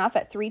sure enough,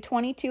 at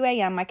 3:22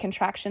 a.m., my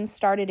contractions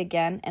started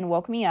again and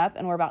woke me up,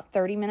 and were about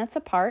 30 minutes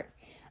apart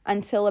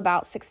until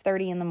about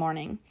 6:30 in the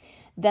morning.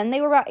 Then they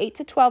were about 8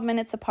 to 12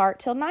 minutes apart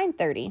till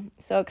 9:30,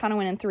 so it kind of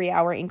went in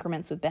 3-hour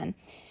increments with Ben.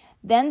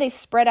 Then they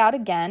spread out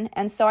again,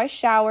 and so I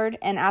showered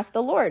and asked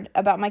the Lord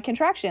about my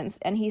contractions,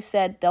 and he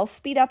said, they'll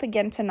speed up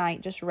again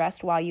tonight, just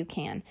rest while you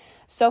can.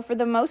 So for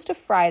the most of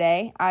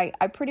Friday, I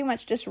pretty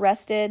much just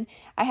rested.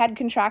 I had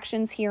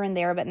contractions here and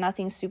there, but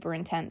nothing super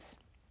intense.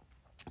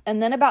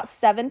 And then about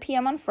 7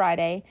 p.m. on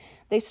Friday,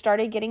 they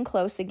started getting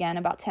close again,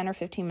 about 10 or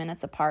 15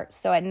 minutes apart.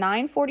 So at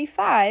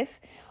 9:45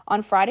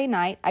 on Friday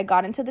night, I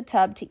got into the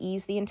tub to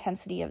ease the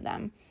intensity of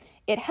them.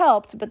 It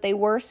helped, but they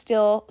were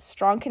still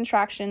strong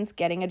contractions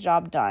getting a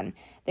job done.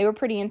 They were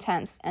pretty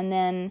intense. And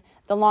then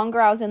the longer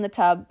I was in the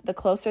tub, the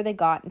closer they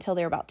got until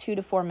they were about 2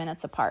 to 4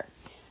 minutes apart.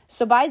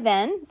 So by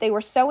then, they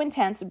were so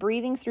intense,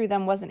 breathing through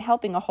them wasn't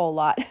helping a whole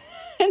lot.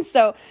 And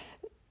so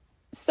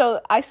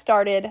I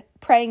started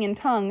praying in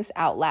tongues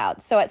out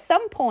loud. So at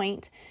some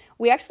point,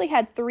 we actually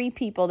had 3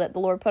 people that the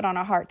Lord put on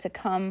our heart to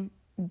come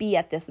be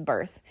at this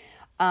birth.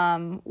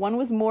 One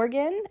was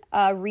Morgan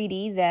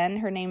Reedy then.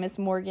 Her name is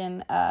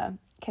Morgan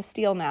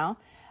Castile now.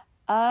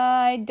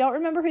 I don't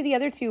remember who the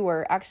other 2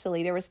 were,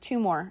 actually. There was 2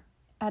 more.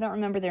 I don't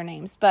remember their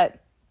names, but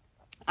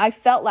I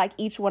felt like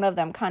each one of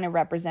them kind of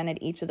represented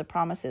each of the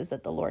promises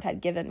that the Lord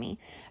had given me.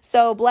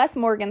 So bless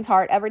Morgan's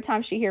heart. Every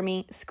time she hear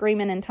me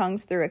screaming in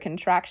tongues through a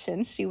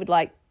contraction, she would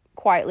like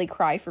quietly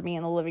cry for me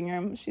in the living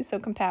room. She's so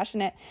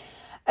compassionate.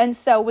 And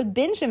so with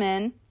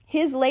Benjamin,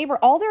 his labor,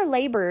 all their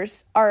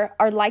labors are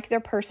like their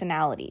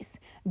personalities.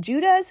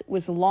 Judah's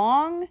was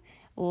long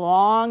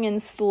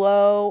and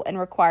slow and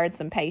required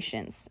some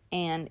patience.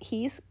 And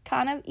he's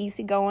kind of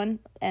easygoing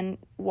and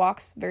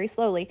walks very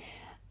slowly.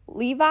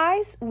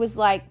 Levi's was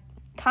like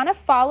kind of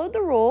followed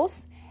the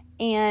rules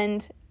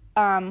and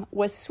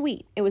was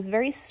sweet. It was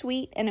very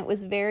sweet and it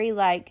was very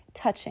like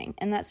touching.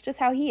 And that's just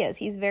how he is.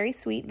 He's very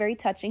sweet, very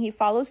touching. He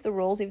follows the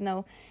rules, even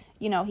though,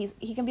 you know,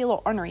 he can be a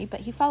little ornery,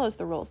 but he follows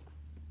the rules.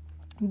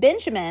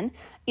 Benjamin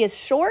is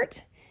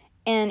short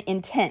and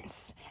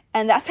intense.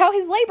 And that's how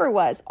his labor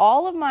was.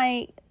 All of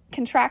my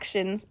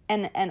contractions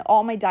and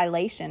all my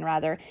dilation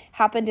rather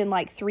happened in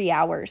like 3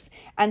 hours.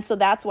 And so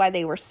that's why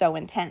they were so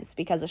intense,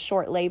 because a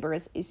short labor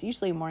is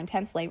usually more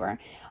intense labor.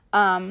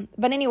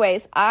 But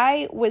anyways,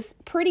 I was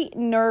pretty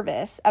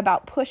nervous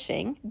about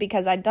pushing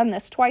because I'd done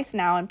this twice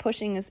now, and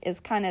pushing is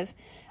kind of,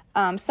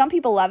 some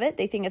people love it.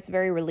 They think it's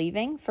very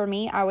relieving. For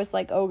me, I was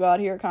like, oh God,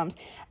 here it comes.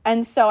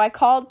 And so I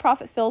called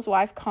Prophet Phil's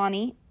wife,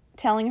 Connie,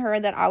 telling her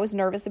that I was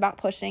nervous about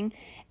pushing.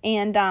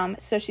 And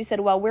so she said,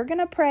 well, we're going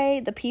to pray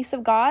the peace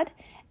of God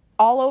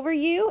all over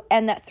you,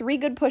 and that 3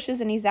 good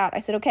pushes and he's out. I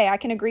said, okay, I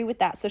can agree with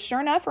that. So sure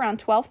enough, around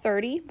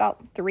 12:30,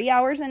 about 3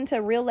 hours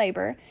into real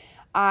labor,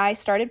 I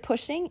started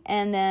pushing.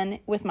 And then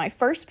with my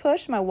first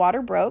push, my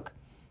water broke.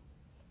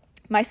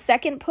 My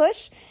second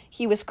push,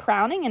 he was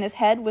crowning and his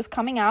head was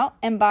coming out.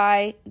 And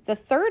by the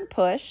third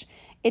push,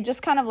 it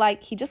just kind of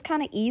like, he just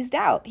kind of eased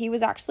out. He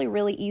was actually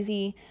really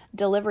easy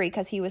delivery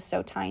because he was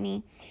so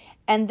tiny.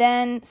 And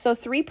then, so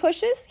 3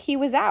 pushes, he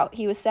was out.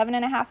 He was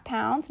 7.5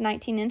 pounds,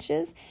 19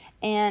 inches,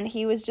 and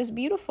he was just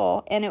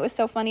beautiful. And it was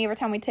so funny. Every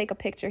time we'd take a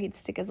picture, he'd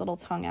stick his little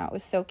tongue out. It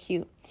was so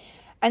cute.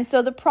 And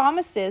so the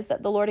promises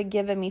that the Lord had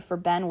given me for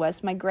Ben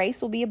was, my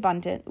grace will be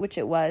abundant, which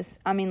it was.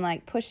 I mean,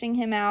 like pushing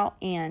him out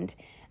and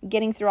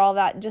getting through all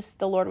that, just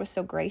the Lord was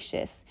so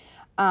gracious.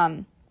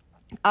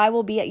 I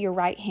will be at your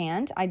right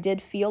hand. I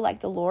did feel like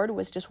the Lord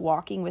was just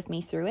walking with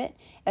me through it,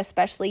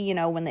 especially,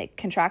 when the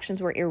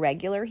contractions were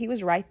irregular. He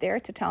was right there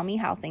to tell me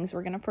how things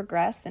were going to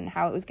progress and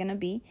how it was going to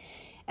be.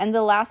 And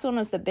the last one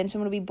was that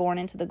Benjamin would be born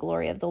into the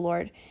glory of the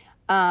Lord.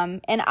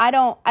 And I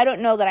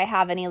don't know that I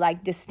have any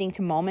like distinct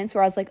moments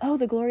where I was like, oh,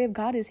 the glory of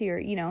God is here,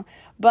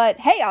 but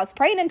hey, I was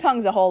praying in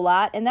tongues a whole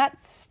lot and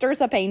that stirs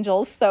up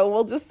angels. So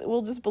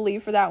we'll just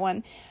believe for that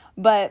one.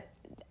 But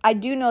I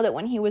do know that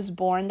when he was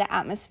born, the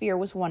atmosphere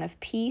was one of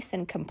peace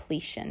and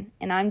completion.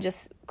 And I'm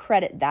just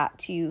credit that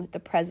to the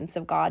presence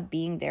of God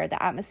being there.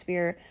 The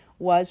atmosphere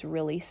was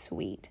really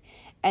sweet.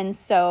 And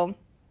so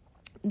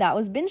that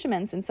was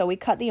Benjamin's. And so we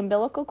cut the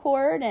umbilical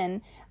cord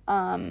and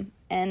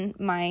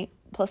my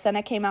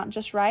placenta came out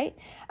just right.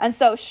 And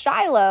so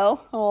Shiloh,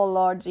 oh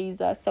Lord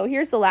Jesus. So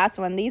here's the last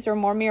one. These are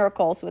more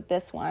miracles with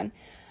this one.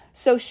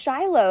 So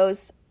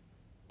Shiloh's,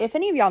 if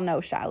any of y'all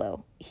know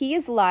Shiloh, he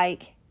is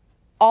like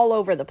all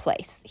over the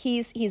place.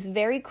 He's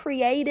very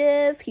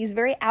creative. He's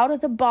very out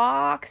of the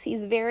box.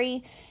 He's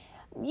very,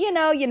 you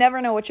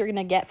never know what you're going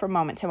to get from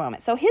moment to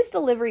moment. So his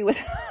delivery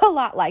was a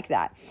lot like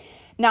that.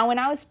 Now, when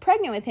I was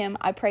pregnant with him,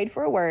 I prayed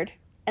for a word.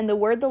 And the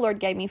word the Lord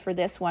gave me for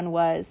this one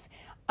was,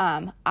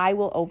 I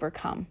will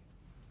overcome.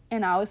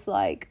 And I was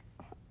like,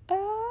 can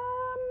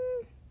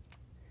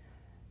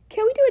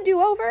we do a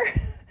do-over?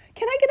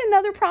 Can I get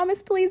another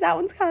promise, please? That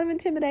one's kind of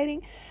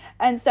intimidating.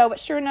 And so, but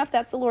sure enough,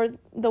 that's the word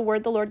the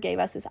Lord gave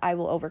us is I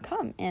will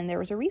overcome. And there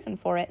was a reason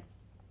for it.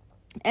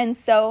 And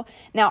so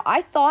now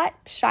I thought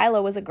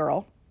Shiloh was a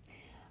girl.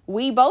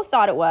 We both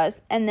thought it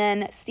was. And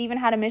then Stephen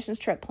had a missions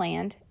trip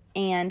planned.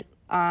 And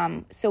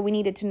so we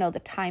needed to know the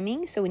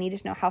timing. So we needed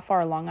to know how far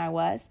along I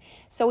was.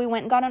 So we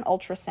went and got an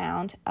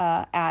ultrasound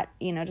at,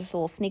 just a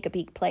little sneak a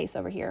peek place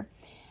over here.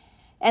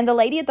 And the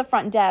lady at the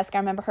front desk, I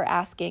remember her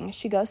asking,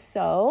 she goes,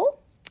 so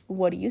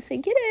what do you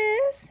think it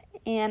is?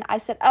 And I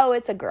said, oh,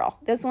 it's a girl.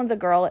 This one's a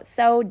girl. It's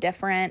so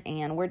different.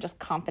 And we're just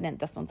confident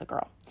this one's a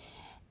girl.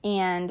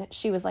 And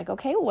she was like,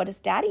 okay, well, what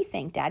does Daddy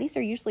think? Daddies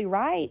are usually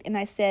right. And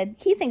I said,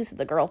 he thinks it's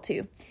a girl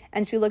too.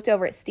 And she looked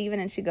over at Stephen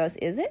and she goes,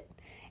 is it?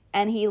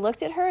 And he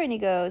looked at her and he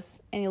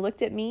goes, and he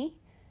looked at me.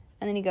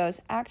 And then he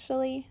goes,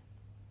 actually,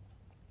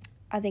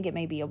 I think it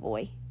may be a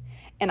boy.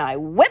 And I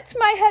whipped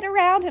my head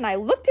around and I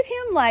looked at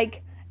him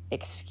like,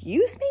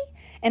 excuse me?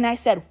 And I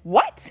said,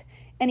 what?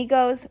 And he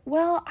goes,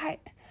 well,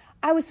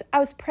 I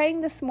was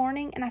praying this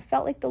morning and I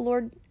felt like the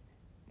Lord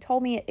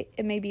told me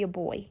it may be a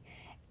boy.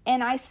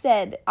 And I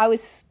said, I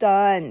was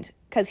stunned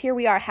because here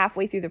we are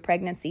halfway through the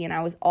pregnancy and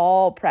I was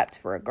all prepped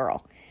for a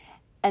girl.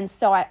 And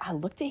so I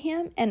looked at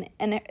him and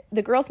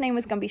the girl's name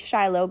was going to be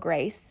Shiloh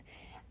Grace.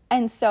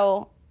 And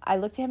so I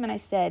looked at him and I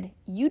said,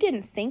 you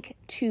didn't think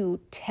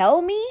to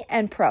tell me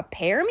and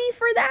prepare me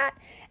for that?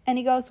 And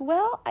he goes,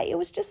 well, it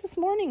was just this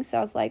morning. So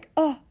I was like,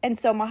 oh. And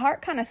so my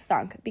heart kind of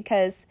sunk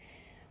because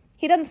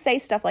he doesn't say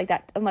stuff like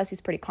that unless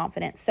he's pretty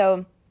confident.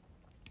 So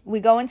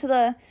we go into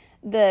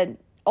the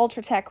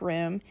ultratech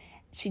room.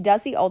 She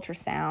does the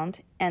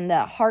ultrasound and the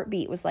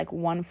heartbeat was like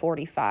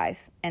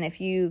 145. And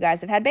if you guys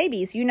have had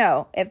babies,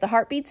 if the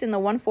heartbeat's in the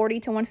 140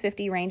 to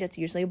 150 range, it's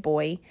usually a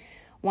boy.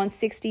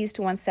 160s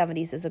to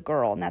 170s is a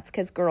girl. And that's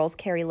because girls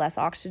carry less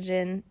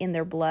oxygen in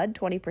their blood,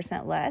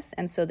 20% less.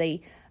 And so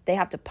they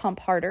have to pump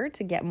harder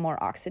to get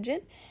more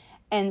oxygen.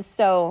 And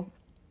so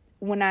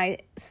when I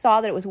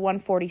saw that it was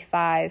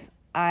 145,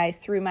 I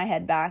threw my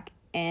head back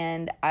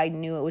and I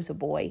knew it was a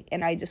boy.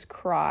 And I just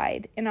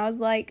cried. And I was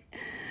like,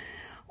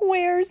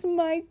 where's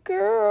my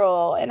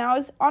girl? And I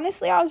was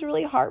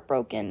really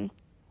heartbroken.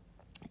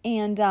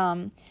 And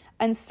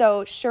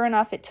so sure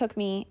enough, it took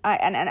me,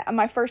 and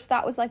my first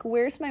thought was like,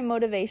 where's my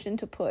motivation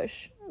to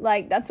push?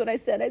 Like, that's what I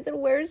said. I said,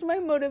 where's my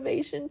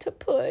motivation to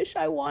push?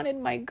 I wanted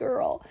my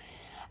girl.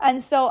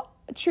 And so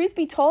truth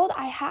be told,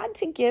 I had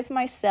to give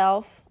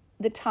myself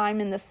the time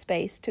and the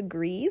space to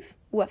grieve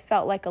what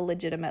felt like a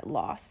legitimate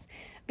loss,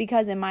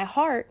 because in my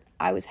heart,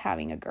 I was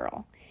having a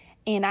girl.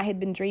 And I had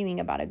been dreaming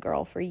about a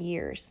girl for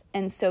years.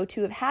 And so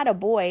to have had a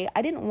boy,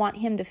 I didn't want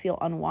him to feel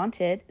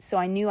unwanted. So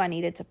I knew I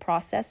needed to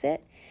process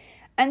it.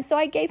 And so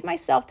I gave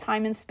myself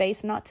time and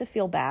space not to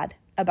feel bad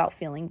about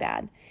feeling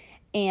bad.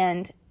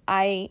 And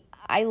I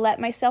let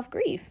myself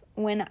grieve.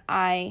 When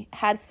I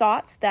had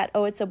thoughts that,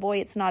 oh, it's a boy,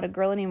 it's not a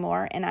girl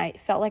anymore, and I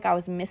felt like I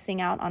was missing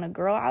out on a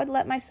girl, I would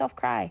let myself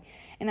cry.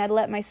 And I'd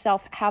let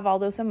myself have all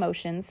those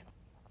emotions.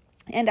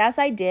 And as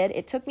I did,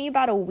 it took me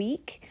about a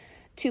week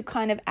to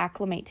kind of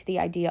acclimate to the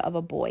idea of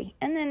a boy.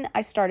 And then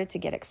I started to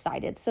get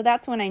excited. So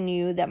that's when I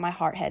knew that my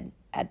heart had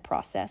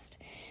processed.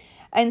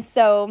 And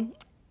so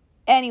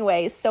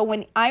anyways, so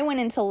when I went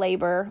into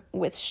labor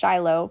with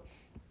Shiloh,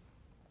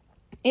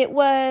 he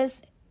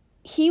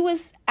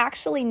was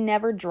actually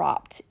never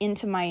dropped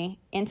into my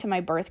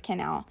birth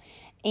canal.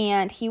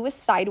 And he was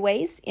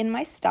sideways in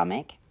my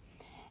stomach.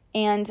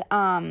 And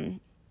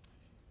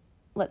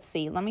let's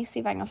see. Let me see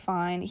if I can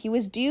find. He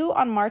was due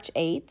on March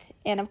 8th.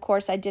 And of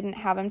course, I didn't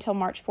have him till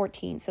March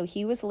 14th. So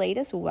he was late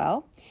as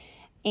well.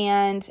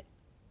 And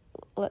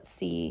let's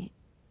see.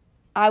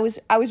 I was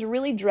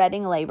really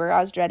dreading labor.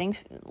 I was dreading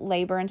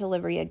labor and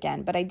delivery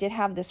again. But I did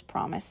have this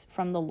promise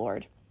from the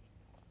Lord.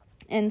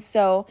 And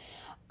so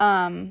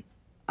I'm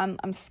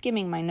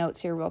skimming my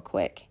notes here real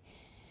quick.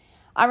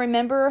 I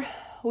remember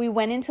we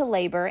went into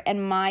labor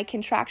and my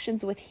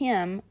contractions with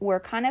him were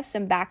kind of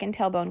some back and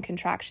tailbone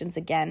contractions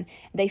again.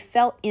 They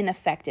felt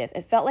ineffective.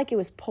 It felt like it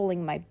was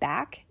pulling my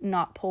back,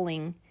 not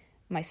pulling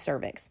my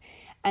cervix.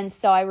 And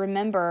so I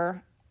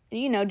remember,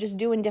 just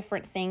doing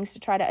different things to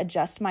try to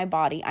adjust my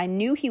body. I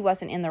knew he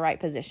wasn't in the right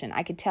position.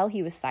 I could tell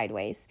he was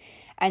sideways.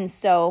 And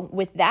so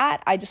with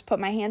that, I just put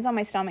my hands on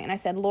my stomach and I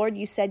said, Lord,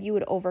 you said you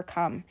would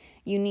overcome.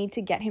 You need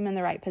to get him in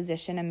the right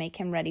position and make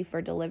him ready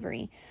for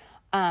delivery.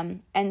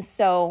 And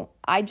so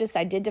I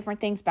did different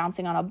things,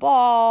 bouncing on a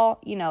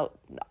ball,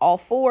 all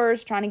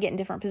fours, trying to get in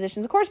different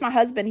positions. Of course, my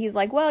husband, he's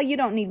like, well, you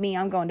don't need me.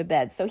 I'm going to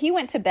bed. So he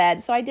went to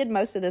bed. So I did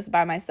most of this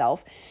by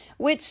myself,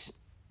 which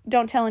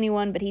don't tell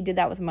anyone, but he did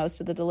that with most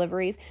of the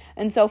deliveries.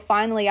 And so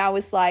finally I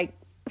was like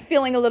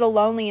feeling a little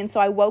lonely. And so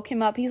I woke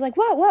him up. He's like,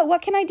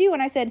 what can I do?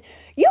 And I said,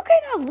 you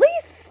can at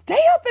least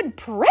stay up and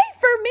pray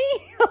for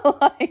me.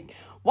 Like,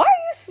 why are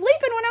you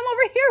sleeping when I'm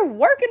over here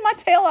working my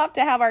tail off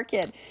to have our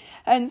kid?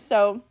 And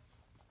so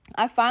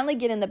I finally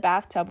get in the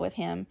bathtub with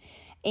him,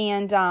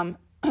 and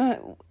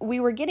we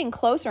were getting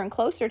closer and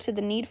closer to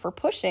the need for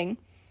pushing.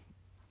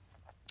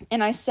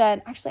 And I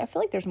said, actually, I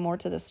feel like there's more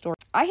to this story.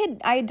 I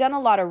had done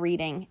a lot of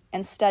reading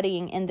and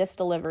studying in this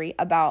delivery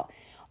about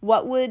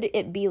what would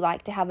it be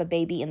like to have a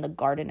baby in the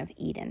Garden of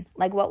Eden?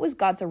 Like, what was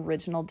God's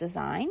original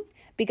design?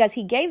 Because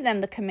he gave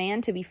them the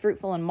command to be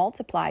fruitful and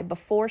multiply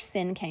before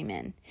sin came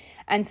in.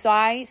 And so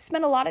I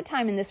spent a lot of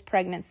time in this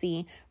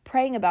pregnancy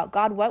praying about,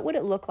 God, what would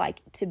it look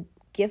like to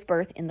give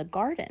birth in the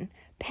garden?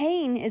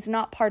 Pain is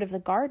not part of the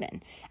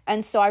garden.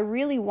 And so I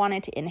really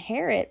wanted to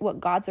inherit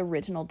what God's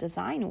original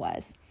design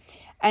was.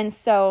 And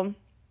so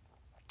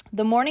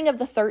the morning of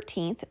the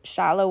 13th,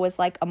 Shiloh was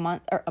like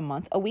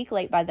a week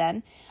late by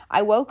then.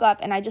 I woke up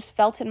and I just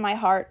felt in my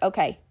heart,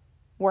 okay,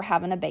 we're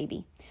having a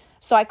baby.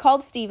 So I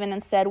called Stephen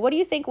and said, what do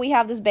you think we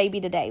have this baby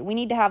today? We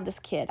need to have this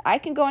kid. I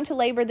can go into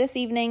labor this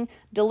evening,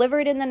 deliver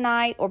it in the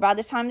night, or by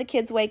the time the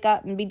kids wake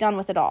up and be done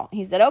with it all.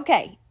 He said,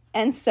 okay.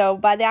 And so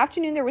by the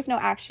afternoon, there was no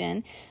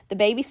action. The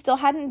baby still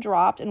hadn't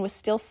dropped and was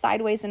still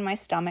sideways in my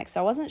stomach,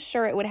 so I wasn't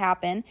sure it would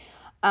happen.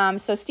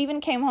 So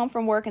Stephen came home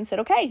from work and said,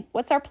 okay,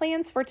 what's our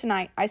plans for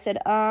tonight? I said,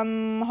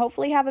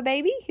 hopefully have a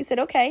baby. He said,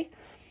 okay.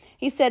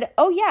 He said,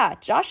 oh yeah,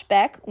 Josh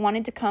Beck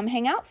wanted to come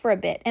hang out for a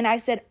bit. And I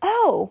said,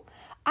 oh,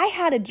 I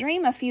had a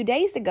dream a few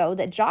days ago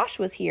that Josh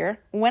was here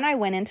when I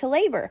went into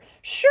labor.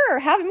 Sure,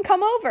 have him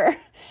come over.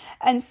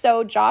 And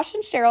so Josh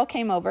and Cheryl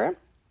came over.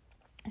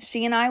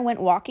 She and I went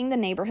walking the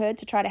neighborhood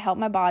to try to help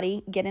my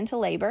body get into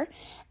labor.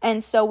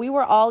 And so we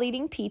were all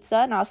eating pizza,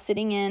 and I was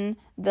sitting in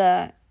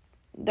the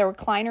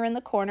recliner in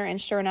the corner, and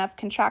sure enough,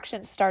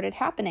 contractions started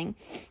happening.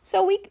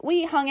 So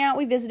we hung out,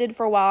 we visited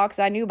for a while, because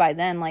I knew by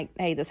then, like,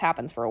 hey, this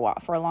happens for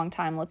a long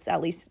time. Let's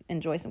at least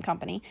enjoy some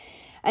company.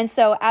 And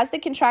so as the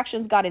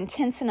contractions got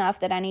intense enough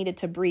that I needed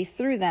to breathe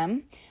through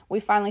them, we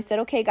finally said,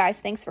 okay, guys,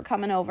 thanks for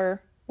coming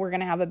over. We're going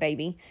to have a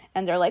baby.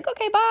 And they're like,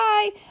 okay,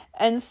 bye.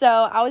 And so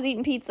I was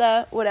eating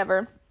pizza,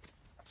 whatever.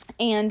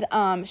 And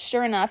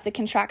sure enough, the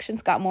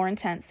contractions got more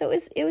intense. So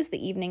it was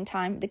the evening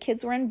time. The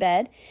kids were in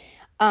bed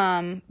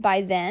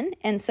by then.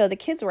 And so the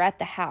kids were at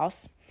the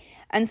house.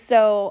 And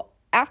so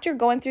after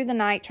going through the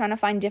night, trying to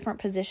find different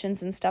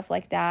positions and stuff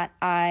like that,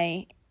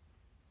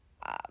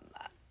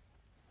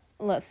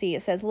 let's see,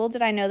 it says, little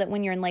did I know that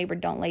when you're in labor,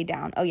 don't lay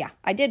down. Oh yeah,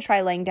 I did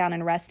try laying down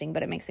and resting,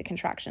 but it makes the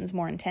contractions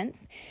more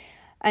intense.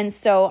 And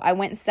so I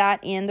went and sat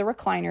in the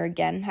recliner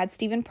again, had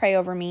Stephen pray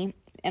over me,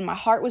 and my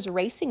heart was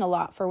racing a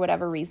lot for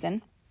whatever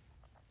reason.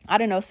 I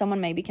don't know, someone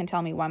maybe can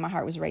tell me why my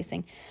heart was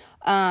racing.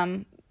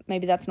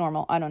 Maybe that's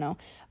normal, I don't know.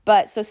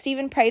 But so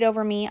Stephen prayed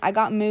over me, I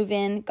got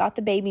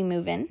the baby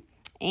moving,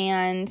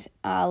 and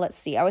let's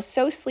see, I was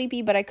so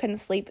sleepy, but I couldn't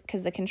sleep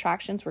because the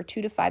contractions were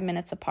 2 to 5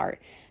 minutes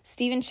apart.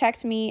 Stephen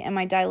checked me, and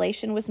my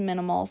dilation was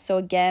minimal, so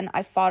again,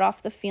 I fought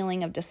off the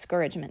feeling of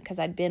discouragement because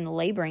I'd been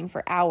laboring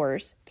for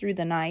hours through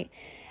the night.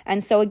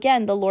 And so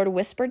again, the Lord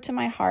whispered to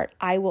my heart,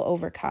 I will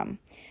overcome.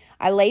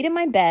 I laid in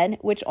my bed,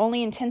 which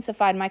only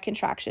intensified my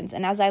contractions.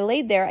 And as I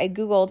laid there, I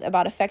Googled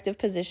about effective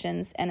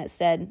positions, and it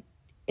said,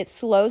 it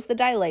slows the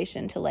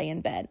dilation to lay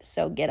in bed,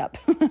 so get up.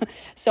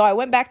 So I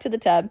went back to the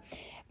tub.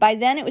 By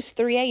then, it was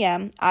 3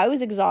 a.m. I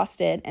was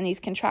exhausted, and these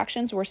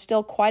contractions were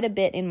still quite a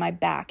bit in my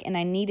back, and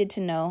I needed to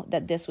know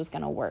that this was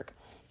going to work.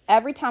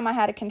 Every time I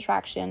had a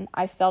contraction,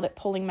 I felt it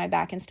pulling my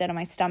back instead of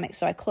my stomach.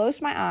 So I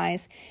closed my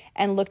eyes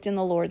and looked in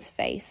the Lord's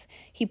face.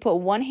 He put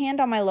one hand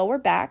on my lower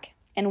back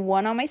and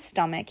one on my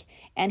stomach,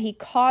 and he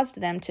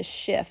caused them to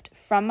shift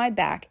from my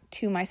back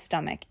to my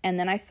stomach. And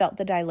then I felt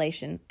the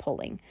dilation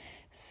pulling.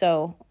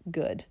 So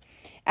good.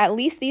 At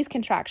least these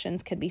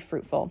contractions could be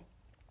fruitful.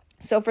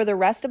 So for the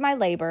rest of my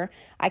labor,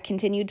 I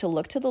continued to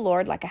look to the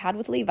Lord, like I had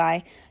with Levi,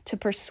 to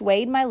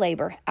persuade my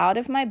labor out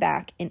of my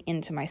back and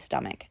into my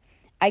stomach.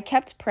 I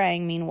kept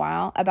praying,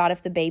 meanwhile, about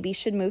if the baby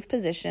should move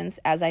positions,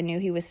 as I knew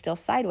he was still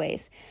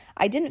sideways.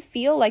 I didn't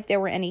feel like there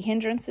were any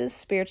hindrances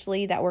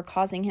spiritually that were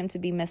causing him to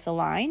be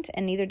misaligned,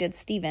 and neither did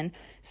Stephen.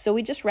 So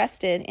we just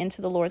rested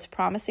into the Lord's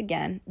promise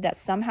again that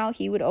somehow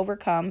he would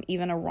overcome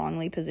even a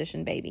wrongly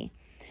positioned baby.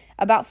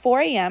 About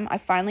 4 a.m., I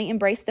finally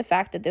embraced the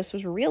fact that this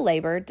was real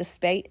labor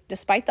despite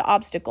the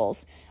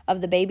obstacles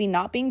of the baby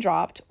not being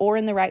dropped or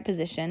in the right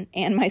position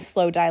and my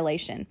slow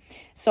dilation.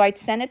 So I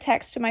sent a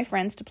text to my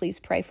friends to please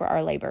pray for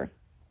our labor.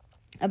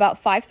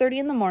 About 5:30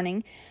 in the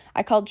morning,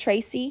 I called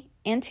Tracy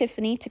and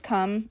Tiffany to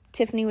come.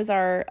 Tiffany was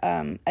our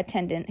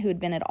attendant who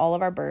had been at all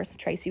of our births.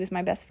 Tracy was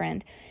my best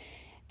friend.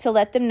 To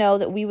let them know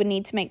that we would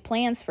need to make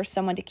plans for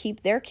someone to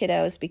keep their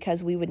kiddos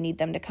because we would need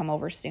them to come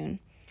over soon.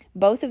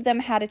 Both of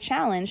them had a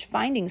challenge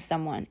finding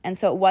someone, and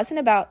so it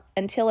wasn't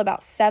until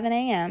about 7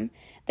 a.m.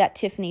 that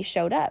Tiffany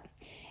showed up.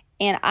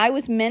 And I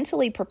was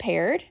mentally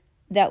prepared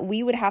that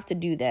we would have to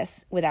do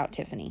this without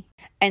Tiffany.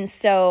 And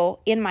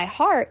so in my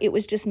heart, it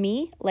was just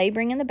me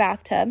laboring in the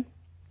bathtub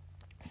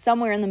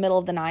somewhere in the middle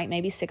of the night,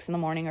 maybe 6 in the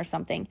morning or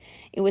something.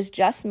 It was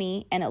just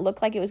me, and it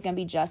looked like it was going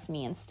to be just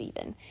me and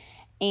Stephen.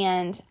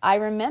 And I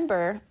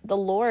remember the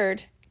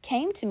Lord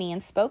came to me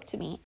and spoke to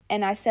me,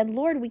 and I said,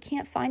 Lord, we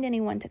can't find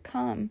anyone to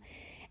come.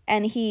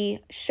 And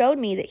he showed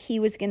me that he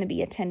was going to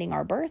be attending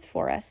our birth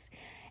for us.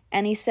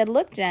 And he said,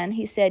 look, Jen,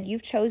 he said,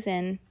 you've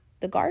chosen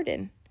the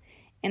garden.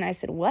 And I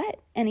said,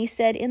 what? And he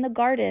said, in the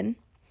garden,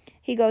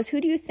 he goes,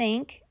 who do you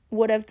think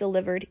would have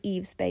delivered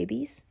Eve's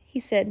babies? He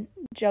said,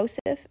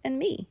 Joseph and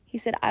me. He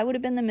said, I would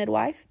have been the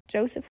midwife.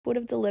 Joseph would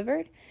have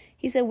delivered.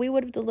 He said, we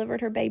would have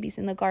delivered her babies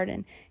in the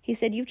garden. He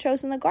said, you've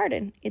chosen the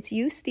garden. It's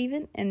you,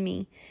 Stephen, and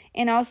me.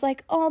 And I was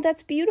like, oh,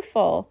 that's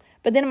beautiful.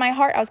 But then in my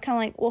heart, I was kind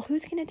of like, well,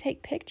 who's going to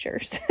take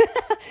pictures?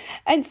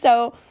 And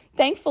so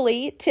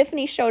thankfully,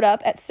 Tiffany showed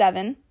up at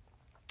 7.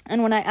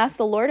 And when I asked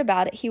the Lord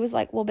about it, he was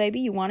like, well, baby,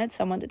 you wanted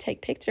someone to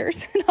take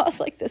pictures. And I was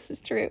like, this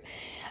is true.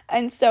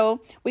 And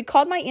so we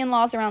called my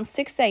in-laws around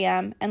 6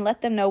 a.m. and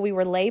let them know we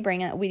were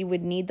laboring and that we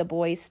would need the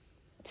boys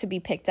to be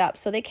picked up.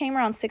 So they came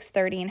around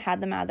 6:30 and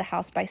had them out of the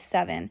house by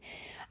 7.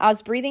 I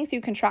was breathing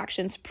through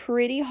contractions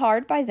pretty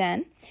hard by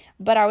then,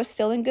 but I was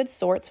still in good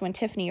sorts when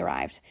Tiffany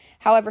arrived.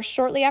 However,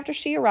 shortly after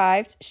she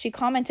arrived, she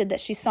commented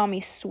that she saw me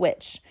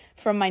switch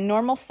from my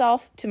normal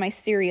self to my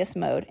serious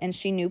mode, and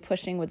she knew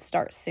pushing would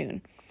start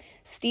soon.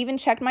 Stephen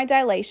checked my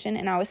dilation,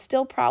 and I was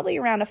still probably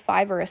around a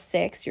 5 or a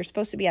 6. You're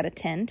supposed to be at a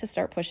 10 to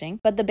start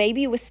pushing. But the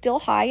baby was still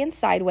high and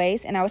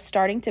sideways, and I was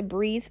starting to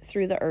breathe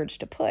through the urge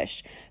to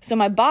push. So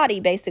my body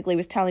basically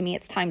was telling me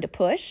it's time to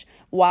push,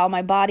 while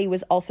my body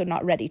was also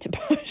not ready to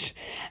push.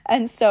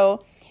 And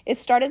so it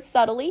started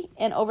subtly,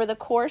 and over the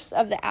course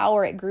of the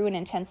hour, it grew in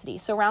intensity.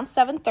 So around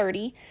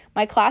 7:30,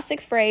 my classic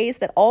phrase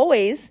that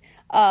always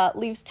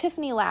leaves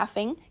Tiffany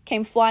laughing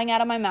came flying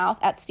out of my mouth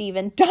at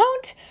Stephen,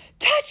 don't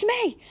touch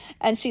me.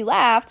 And she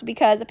laughed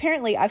because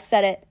apparently I've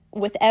said it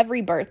with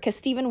every birth because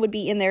Stephen would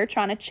be in there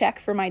trying to check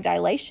for my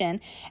dilation.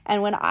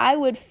 And when I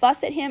would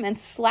fuss at him and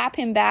slap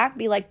him back,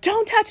 be like,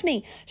 don't touch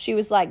me, she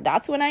was like,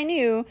 that's when I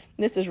knew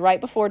this is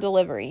right before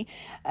delivery.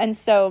 And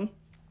so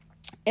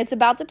it's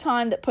about the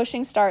time that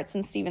pushing starts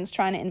and Stephen's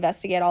trying to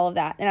investigate all of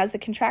that. And as the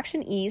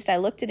contraction eased, I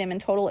looked at him in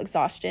total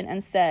exhaustion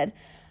and said,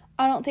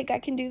 I don't think I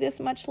can do this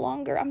much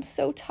longer. I'm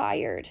so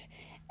tired.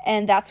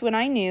 And that's when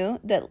I knew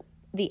that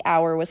the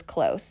hour was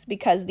close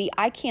because the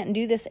I can't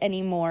do this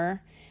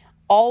anymore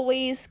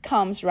always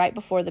comes right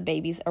before the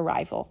baby's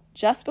arrival,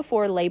 just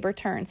before labor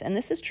turns. And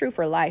this is true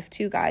for life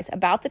too, guys.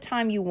 About the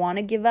time you want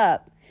to give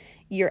up,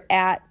 you're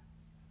at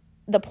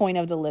the point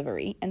of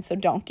delivery. And so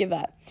don't give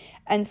up.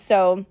 And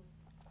so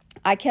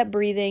I kept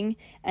breathing,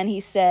 and he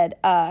said,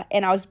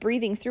 and I was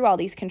breathing through all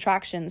these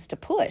contractions to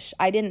push.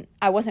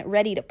 I wasn't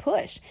ready to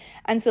push.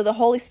 And so the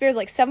Holy Spirit's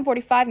like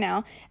 7:45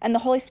 now, and the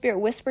Holy Spirit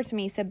whispered to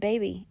me, he said,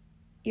 baby,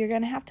 you're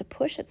going to have to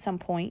push at some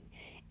point.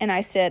 And I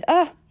said,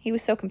 he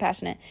was so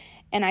compassionate.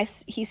 And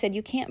he said,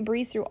 you can't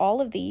breathe through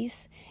all of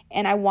these.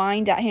 And I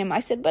whined at him. I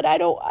said, but I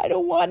don't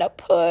want to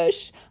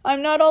push.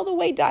 I'm not all the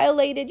way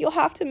dilated. You'll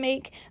have to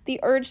make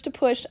the urge to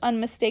push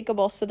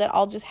unmistakable so that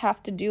I'll just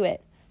have to do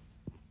it.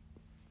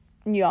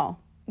 Y'all,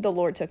 the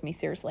Lord took me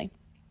seriously.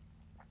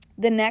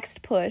 The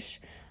next push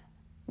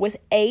was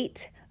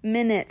 8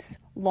 minutes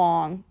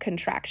long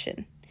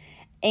contraction.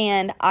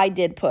 And I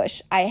did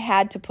push. I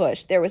had to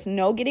push. There was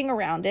no getting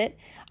around it.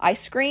 I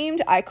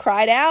screamed. I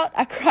cried out.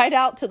 I cried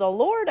out to the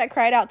Lord. I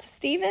cried out to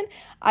Stephen.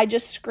 I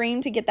just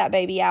screamed to get that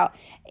baby out.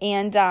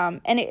 And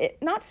it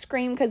not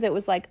scream because it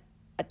was like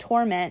a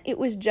torment. It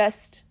was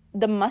just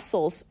the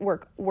muscles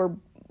were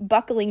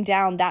buckling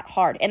down that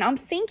hard. And I'm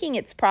thinking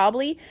it's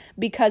probably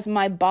because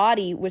my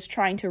body was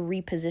trying to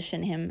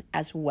reposition him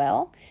as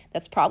well.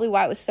 That's probably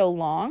why it was so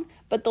long.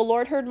 But the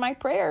Lord heard my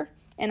prayer.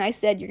 And I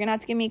said, you're going to have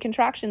to give me a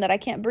contraction that I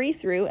can't breathe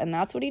through. And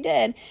that's what he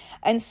did.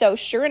 And so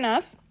sure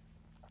enough,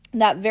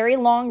 that very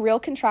long, real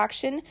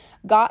contraction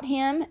got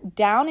him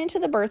down into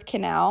the birth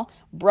canal,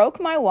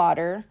 broke my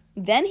water,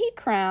 then he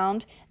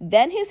crowned,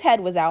 then his head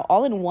was out,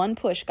 all in one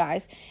push,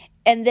 guys.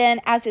 And then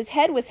as his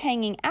head was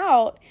hanging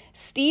out,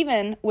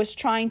 Stephen was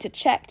trying to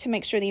check to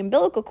make sure the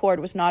umbilical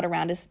cord was not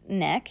around his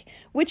neck,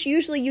 which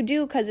usually you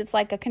do because it's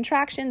like a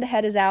contraction, the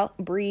head is out,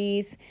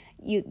 breathe,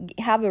 you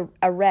have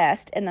a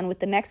rest, and then with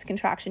the next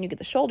contraction, you get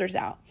the shoulders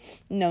out.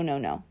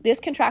 No. This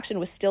contraction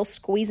was still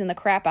squeezing the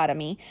crap out of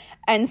me.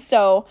 And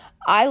so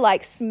I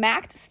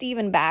smacked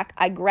Stephen back.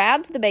 I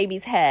grabbed the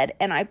baby's head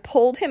and I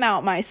pulled him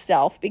out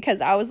myself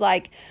because I was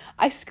like,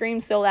 I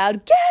screamed so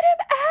loud, get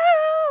him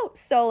out!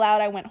 So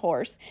loud I went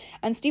hoarse.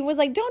 And Steve was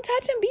like, don't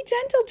touch him, be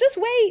gentle, just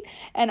wait.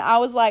 And I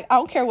was like, I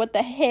don't care what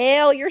the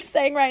hell you're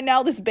saying right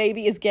now, this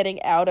baby is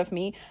getting out of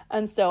me.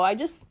 And so I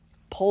just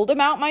pulled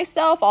him out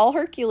myself, all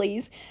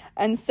Hercules.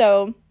 And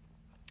so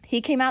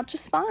he came out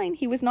just fine.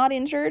 He was not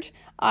injured.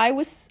 I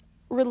was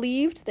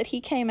relieved that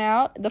he came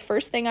out. The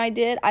first thing I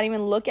did, I didn't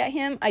even look at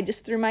him. I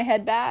just threw my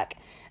head back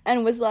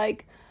and was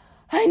like,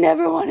 I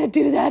never want to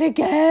do that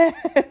again.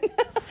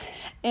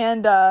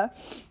 And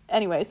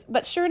anyways,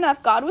 but sure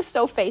enough, God was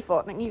so faithful.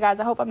 And you guys,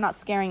 I hope I'm not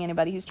scaring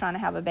anybody who's trying to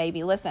have a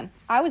baby. Listen,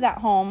 I was at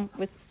home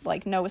with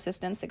no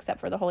assistance except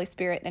for the Holy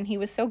Spirit, and he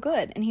was so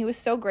good and he was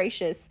so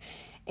gracious,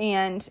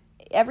 and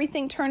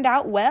everything turned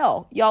out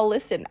well. Y'all,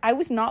 listen, I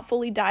was not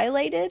fully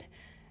dilated.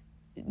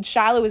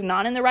 Shiloh was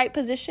not in the right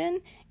position,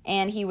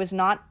 and he was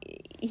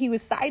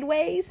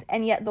sideways,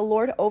 and yet the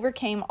Lord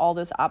overcame all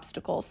those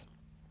obstacles.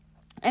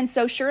 And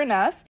so sure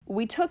enough,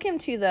 we took him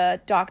to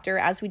the doctor,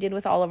 as we did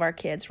with all of our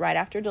kids right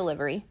after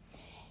delivery.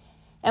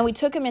 And we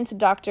took him into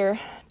Dr.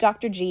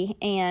 G,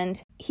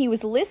 and he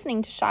was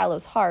listening to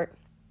Shiloh's heart,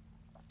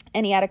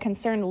 and he had a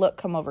concerned look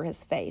come over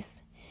his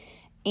face.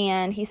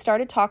 And he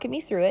started talking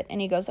me through it, and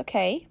he goes,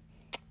 okay,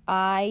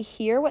 I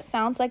hear what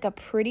sounds like a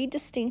pretty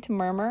distinct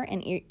murmur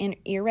and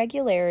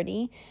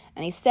irregularity.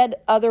 And he said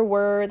other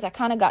words. I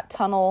kind of got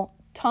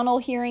tunnel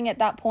hearing at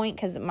that point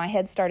because my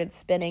head started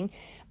spinning.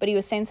 But he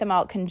was saying something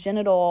about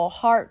congenital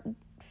heart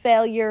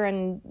failure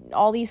and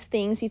all these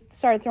things. He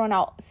started throwing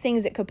out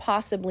things it could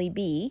possibly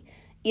be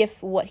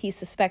if what he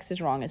suspects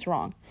is wrong is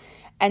wrong.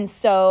 And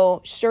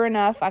so sure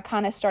enough, I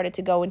kind of started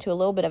to go into a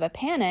little bit of a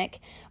panic.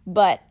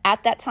 But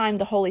at that time,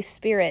 the Holy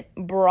Spirit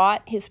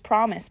brought his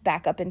promise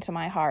back up into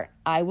my heart.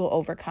 I will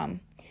overcome.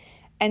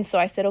 And so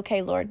I said,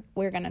 okay, Lord,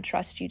 we're going to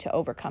trust you to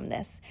overcome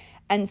this.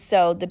 And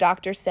so the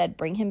doctor said,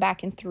 bring him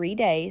back in 3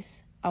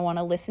 days. I want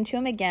to listen to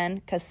him again,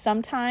 because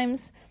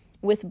sometimes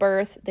with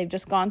birth, they've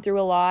just gone through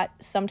a lot.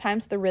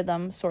 Sometimes the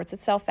rhythm sorts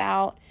itself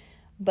out,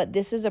 but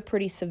this is a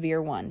pretty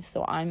severe one.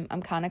 So I'm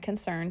kind of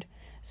concerned.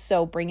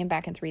 So bring him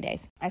back in 3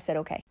 days. I said,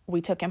 okay.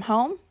 We took him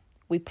home.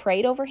 We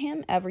prayed over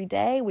him every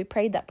day. We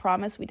prayed that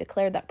promise. We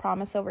declared that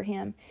promise over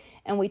him.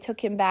 And we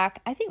took him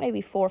back, I think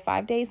maybe 4 or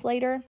 5 days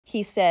later.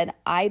 He said,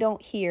 I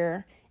don't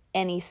hear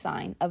any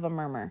sign of a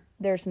murmur.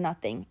 There's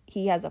nothing.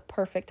 He has a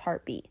perfect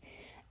heartbeat.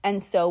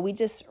 And so we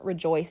just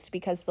rejoiced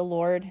because the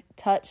Lord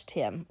touched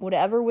him.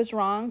 Whatever was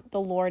wrong,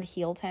 the Lord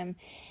healed him.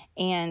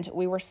 And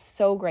we were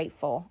so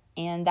grateful.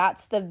 And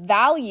that's the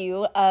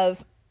value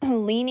of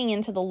leaning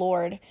into the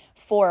Lord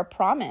for a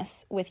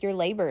promise with your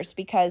labors,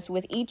 because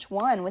with each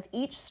one, with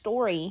each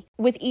story,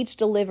 with each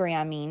delivery,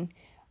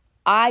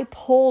 I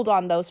pulled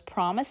on those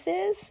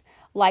promises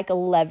like a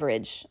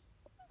leverage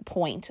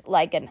point,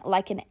 like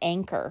an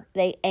anchor.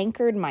 They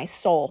anchored my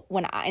soul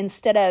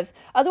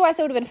otherwise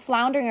I would have been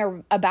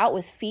floundering about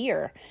with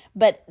fear.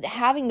 But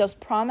having those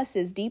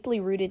promises deeply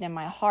rooted in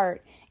my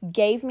heart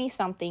gave me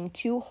something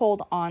to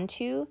hold on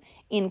to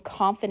in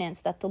confidence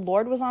that the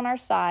Lord was on our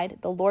side,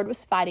 the Lord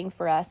was fighting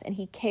for us, and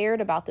he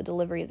cared about the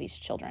delivery of these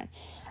children.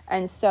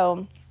 And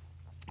so,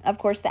 of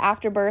course, the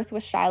afterbirth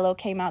with Shiloh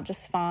came out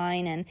just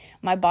fine, and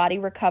my body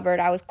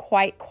recovered. I was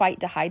quite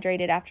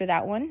dehydrated after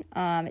that one.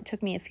 It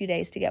took me a few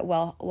days to get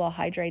well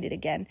hydrated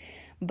again,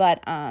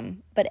 but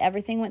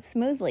everything went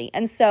smoothly.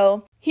 And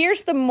so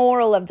here's the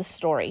moral of the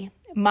story.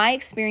 My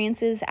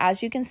experiences,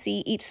 as you can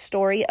see, each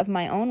story of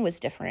my own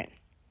was different.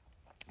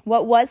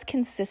 What was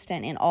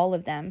consistent in all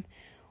of them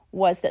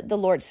was that the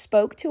Lord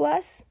spoke to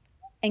us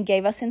and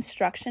gave us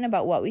instruction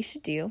about what we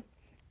should do,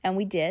 and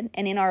we did.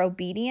 And in our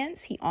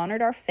obedience, he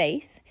honored our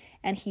faith,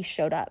 and he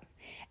showed up.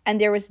 And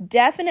there was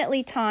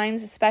definitely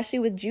times, especially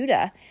with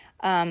Judah,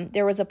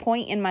 there was a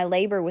point in my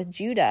labor with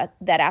Judah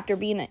that after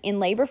being in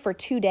labor for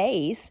 2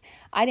 days,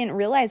 I didn't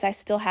realize I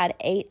still had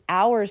 8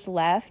 hours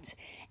left,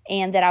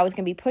 and that I was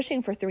going to be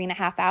pushing for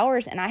 3.5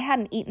 hours, and I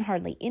hadn't eaten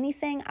hardly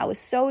anything. I was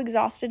so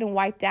exhausted and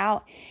wiped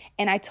out,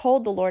 and I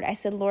told the Lord, I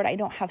said, Lord, I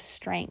don't have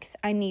strength.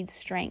 I need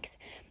strength.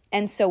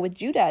 And so with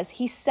Judah's,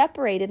 he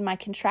separated my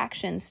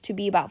contractions to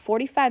be about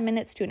 45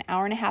 minutes to an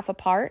hour and a half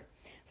apart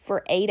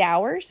for 8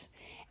 hours,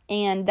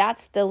 and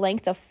that's the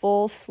length of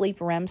full sleep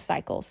REM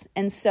cycles.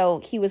 And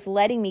so he was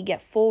letting me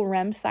get full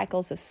REM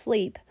cycles of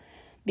sleep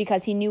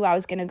because he knew I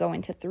was going to go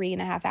into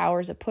 3.5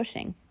 hours of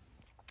pushing.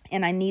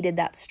 And I needed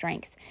that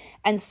strength.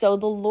 And so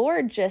the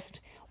Lord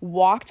just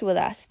walked with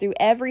us through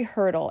every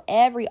hurdle,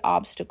 every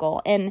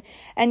obstacle. And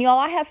y'all,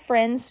 I have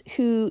friends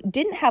who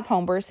didn't have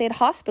home births, they had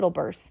hospital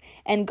births,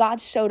 and God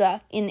showed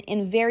up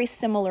in very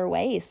similar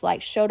ways,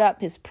 like showed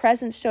up, his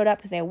presence showed up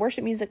because they had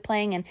worship music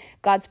playing, and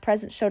God's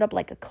presence showed up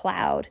like a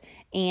cloud,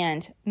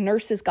 and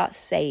nurses got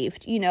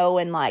saved,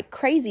 and like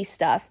crazy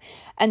stuff.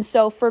 And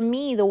so for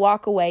me, the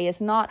walk away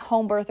is not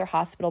home birth or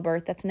hospital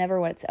birth. That's never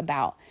what it's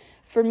about.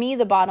 For me,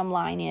 the bottom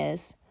line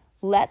is,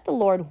 let the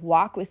Lord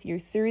walk with you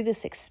through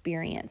this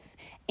experience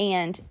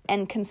and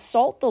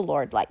consult the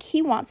Lord like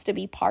he wants to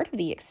be part of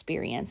the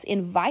experience.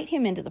 Invite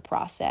him into the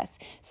process.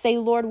 Say,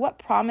 Lord, what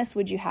promise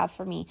would you have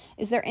for me?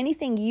 Is there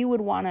anything you would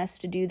want us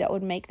to do that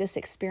would make this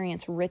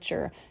experience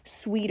richer,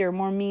 sweeter,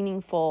 more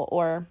meaningful,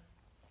 or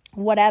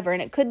whatever?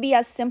 And it could be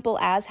as simple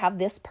as have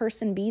this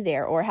person be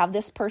there, or have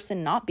this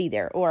person not be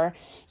there, or,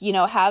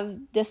 have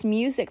this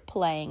music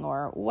playing,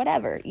 or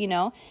whatever,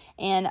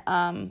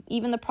 and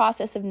even the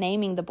process of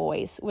naming the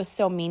boys was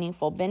so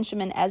meaningful.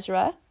 Benjamin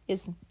Ezra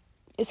is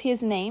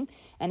his name,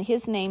 and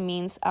his name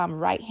means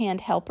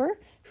right-hand helper,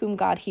 whom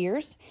God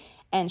hears.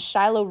 And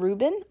Shiloh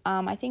Reuben,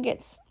 I think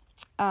it's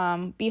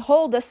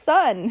behold a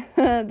son,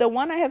 the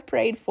one I have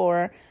prayed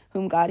for,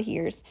 whom God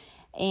hears.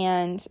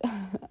 And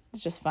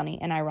it's just funny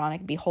and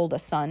ironic, behold a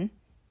son,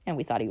 and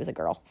we thought he was a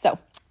girl. So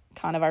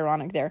kind of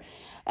ironic there.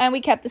 And we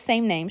kept the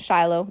same name,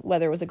 Shiloh,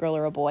 whether it was a girl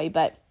or a boy.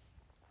 But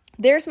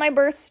there's my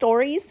birth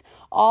stories,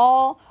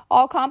 all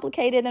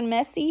complicated and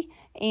messy,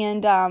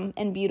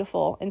 and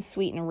beautiful and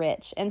sweet and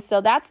rich. And so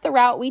that's the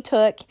route we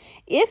took.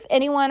 If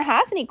anyone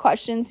has any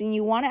questions and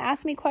you want to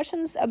ask me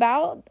questions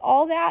about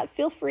all that,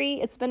 feel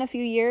free. It's been a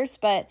few years,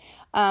 but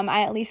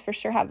I at least for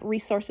sure have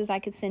resources I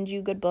could send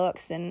you, good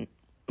books and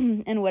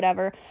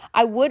whatever.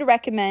 I would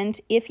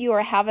recommend, if you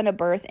are having a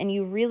birth and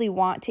you really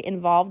want to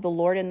involve the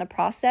Lord in the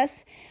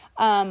process,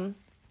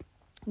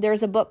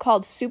 there's a book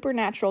called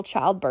Supernatural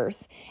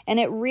Childbirth, and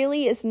it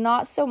really is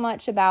not so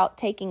much about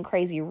taking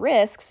crazy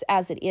risks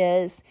as it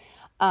is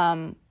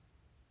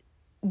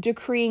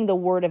decreeing the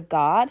word of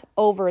God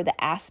over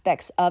the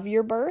aspects of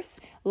your birth,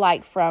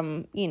 like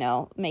from,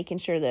 making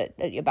sure that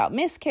about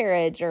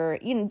miscarriage, or,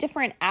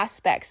 different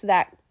aspects,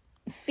 that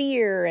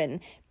fear and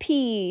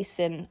peace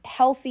and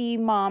healthy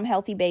mom,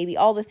 healthy baby,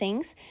 all the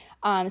things.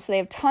 So they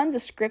have tons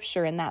of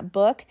scripture in that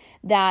book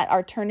that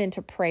are turned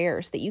into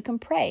prayers that you can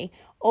pray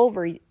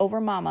over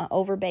mama,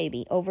 over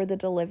baby, over the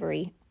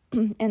delivery.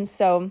 And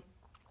so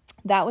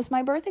that was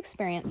my birth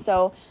experience.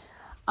 So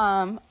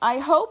I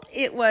hope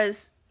it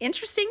was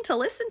interesting to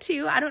listen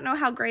to. I don't know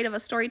how great of a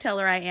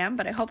storyteller I am,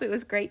 but I hope it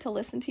was great to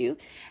listen to.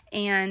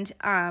 And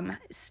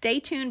stay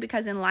tuned,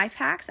 because in Life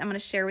Hacks, I'm going to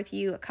share with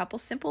you a couple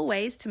simple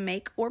ways to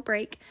make or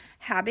break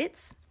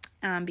habits,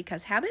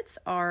 because habits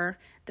are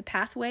the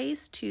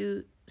pathways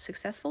to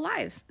successful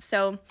lives.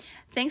 So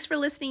thanks for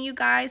listening, you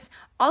guys.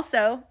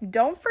 Also,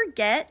 don't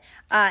forget,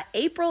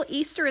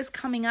 Easter is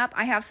coming up.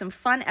 I have some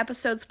fun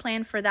episodes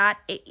planned for that.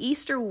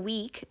 Easter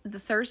week, the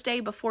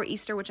Thursday before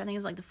Easter, which I think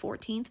is like the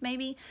 14th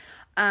maybe.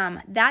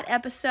 That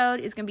episode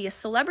is going to be a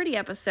celebrity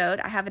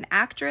episode. I have an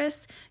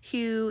actress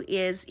who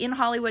is in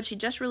Hollywood. She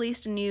just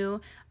released a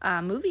new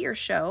movie or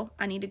show.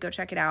 I need to go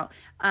check it out.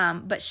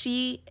 But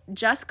she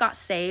just got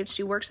saved.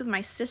 She works with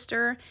my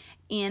sister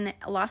in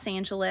Los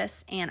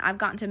Angeles, and I've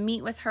gotten to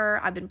meet with her.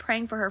 I've been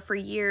praying for her for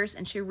years,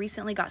 and she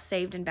recently got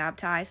saved and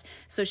baptized.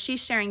 So she's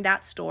sharing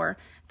that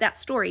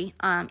story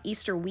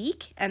Easter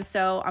week. And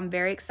so I'm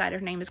very excited.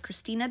 Her name is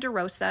Christina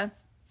DeRosa.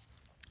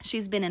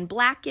 She's been in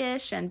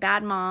Blackish and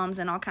Bad Moms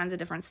and all kinds of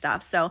different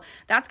stuff. So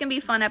that's going to be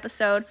a fun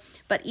episode.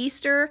 But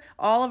Easter,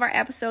 all of our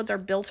episodes are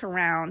built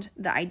around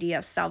the idea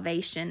of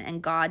salvation and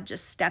God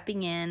just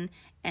stepping in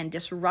and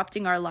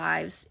disrupting our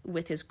lives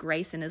with his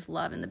grace and his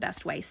love in the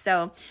best way.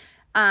 So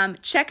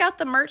check out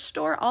the merch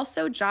store,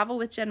 also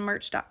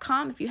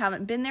javawithjenmerch.com. If you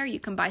haven't been there, you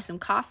can buy some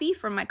coffee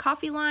from my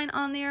coffee line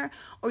on there,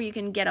 or you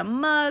can get a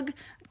mug,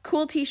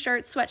 cool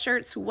t-shirts,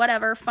 sweatshirts,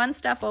 whatever, fun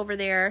stuff over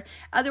there.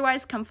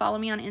 Otherwise, come follow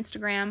me on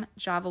Instagram,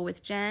 Java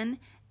with Jen,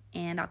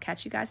 and I'll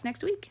catch you guys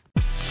next week.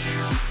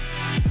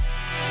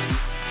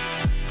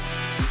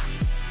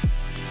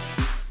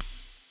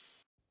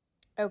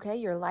 Okay,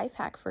 your life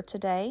hack for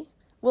today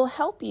will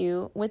help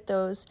you with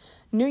those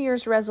New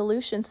Year's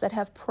resolutions that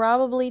have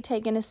probably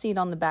taken a seat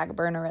on the back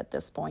burner at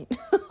this point.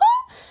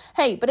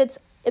 Hey, but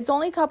it's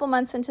only a couple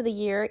months into the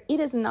year. It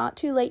is not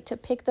too late to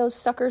pick those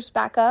suckers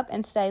back up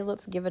and say,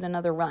 let's give it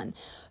another run.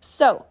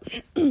 So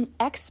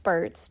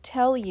experts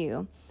tell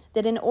you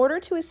that in order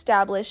to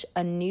establish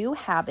a new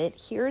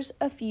habit, here's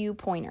a few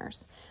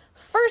pointers.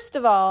 First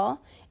of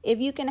all, if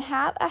you can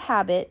have a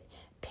habit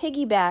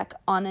piggyback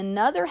on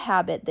another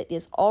habit that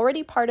is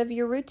already part of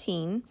your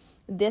routine,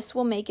 this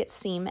will make it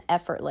seem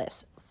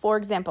effortless. For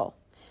example,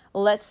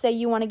 let's say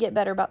you want to get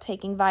better about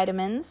taking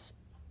vitamins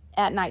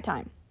at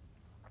nighttime.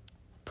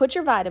 Put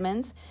your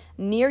vitamins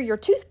near your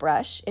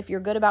toothbrush. If you're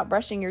good about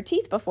brushing your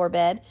teeth before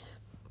bed,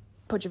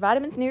 put your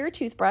vitamins near your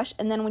toothbrush,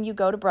 and then when you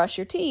go to brush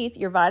your teeth,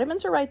 your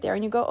vitamins are right there,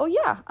 and you go, oh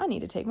yeah, I need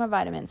to take my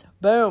vitamins.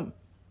 Boom.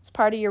 It's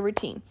part of your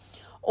routine.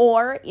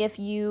 Or if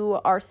you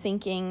are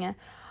thinking,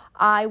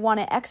 I want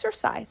to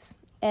exercise,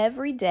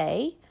 every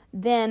day,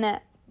 then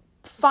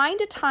find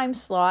a time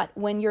slot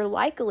when you're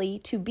likely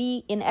to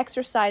be in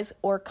exercise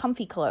or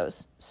comfy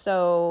clothes.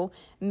 So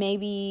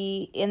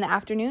maybe in the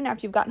afternoon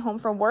after you've gotten home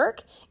from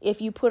work,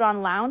 if you put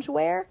on lounge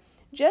wear,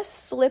 just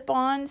slip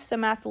on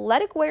some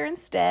athletic wear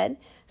instead,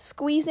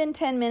 squeeze in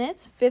 10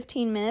 minutes,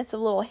 15 minutes of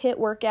a little HIIT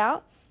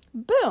workout.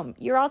 Boom,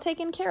 you're all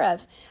taken care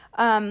of.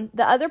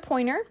 The other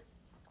pointer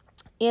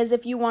is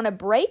if you want to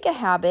break a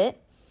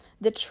habit,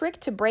 the trick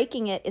to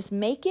breaking it is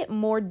make it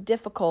more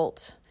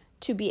difficult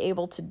to be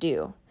able to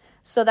do.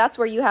 So that's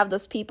where you have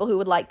those people who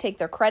would like take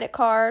their credit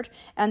card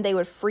and they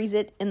would freeze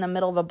it in the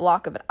middle of a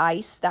block of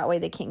ice. That way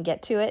they can't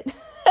get to it.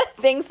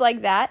 Things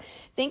like that.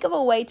 Think of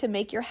a way to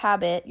make your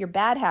habit, your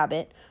bad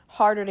habit,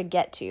 harder to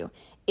get to.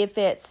 If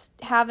it's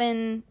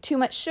having too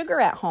much sugar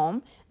at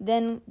home,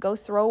 then go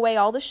throw away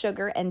all the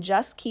sugar and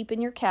just keep in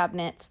your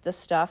cabinets the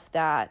stuff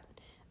that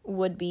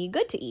would be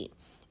good to eat.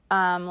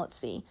 Let's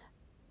see.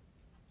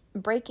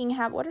 Breaking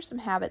habit. What are some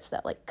habits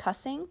that, like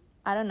cussing?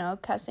 I don't know,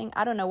 cussing.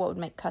 I don't know what would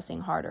make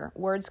cussing harder.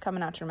 Words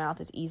coming out your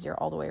mouth is easier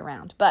all the way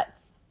around. But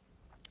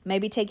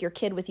maybe take your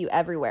kid with you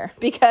everywhere,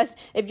 because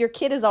if your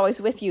kid is always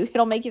with you,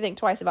 it'll make you think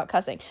twice about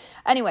cussing.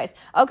 Anyways,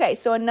 okay,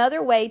 so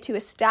another way to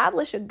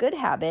establish a good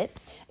habit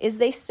is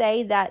they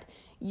say that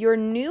your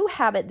new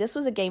habit, this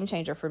was a game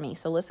changer for me,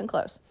 so listen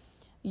close.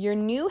 Your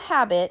new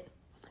habit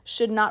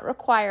should not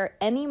require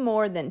any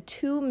more than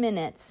 2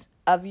 minutes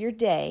of your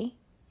day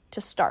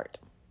to start.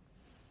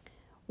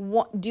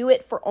 Do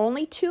it for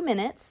only 2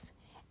 minutes,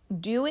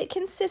 do it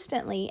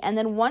consistently, and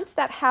then once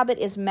that habit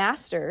is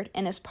mastered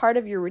and is part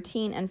of your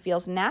routine and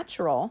feels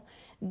natural,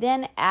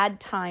 then add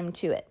time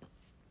to it.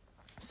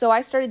 So I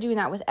started doing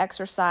that with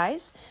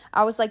exercise.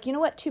 I was like, you know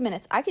what, 2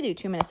 minutes. I could do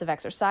 2 minutes of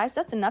exercise.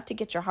 That's enough to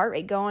get your heart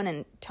rate going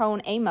and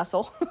tone a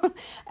muscle.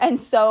 And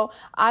so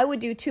I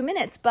would do 2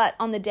 minutes, but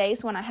on the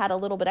days when I had a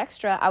little bit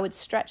extra, I would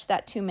stretch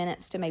that 2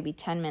 minutes to maybe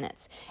 10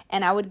 minutes.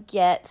 And I would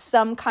get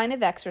some kind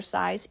of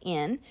exercise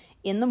in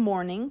the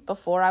morning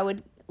before I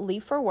would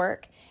leave for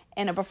work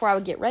and before I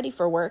would get ready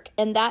for work.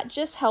 And that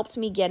just helped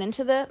me get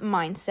into the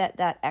mindset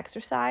that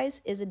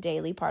exercise is a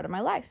daily part of my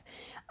life.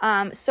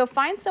 So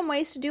find some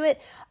ways to do it.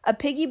 A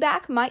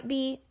piggyback might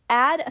be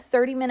add a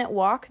 30-minute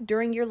walk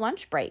during your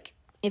lunch break.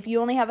 If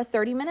you only have a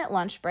 30-minute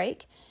lunch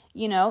break,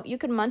 you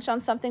can munch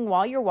on something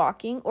while you're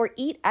walking or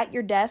eat at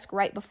your desk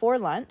right before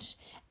lunch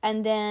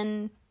and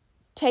then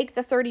take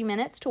the 30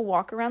 minutes to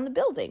walk around the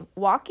building.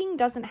 Walking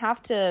doesn't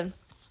have to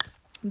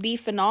be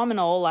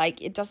phenomenal.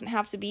 Like, it doesn't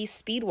have to be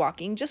speed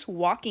walking. Just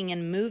walking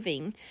and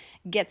moving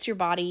gets your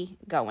body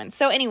going.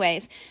 So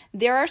anyways,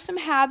 there are some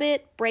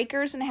habit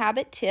breakers and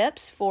habit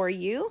tips for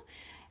you.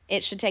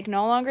 It should take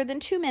no longer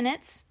than 2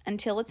 minutes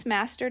until it's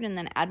mastered, and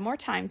then add more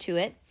time to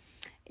it.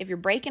 If you're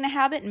breaking a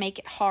habit, make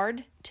it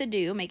hard to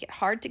do, make it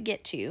hard to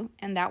get to,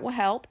 and that will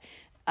help.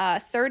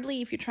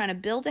 Thirdly, if you're trying to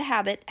build a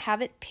habit,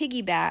 have it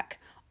piggyback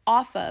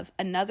off of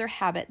another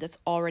habit that's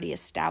already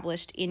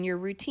established in your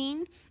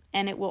routine,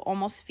 and it will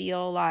almost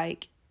feel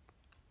like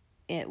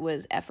it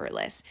was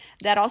effortless.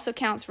 That also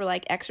counts for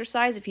like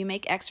exercise. If you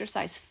make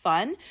exercise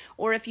fun,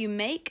 or if you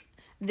make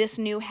this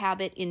new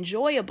habit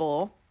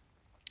enjoyable,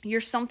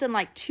 you're something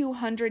like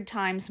 200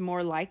 times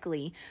more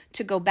likely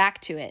to go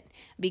back to it,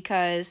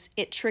 because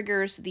it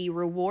triggers the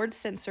reward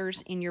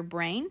sensors in your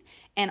brain,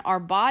 and our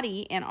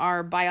body and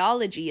our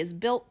biology is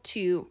built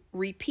to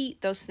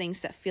repeat those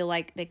things that feel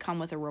like they come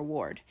with a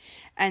reward.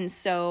 And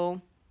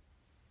so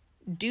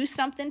do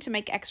something to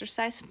make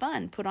exercise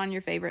fun. Put on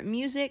your favorite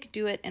music.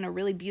 Do it in a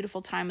really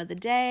beautiful time of the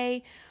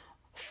day.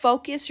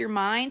 Focus your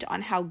mind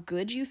on how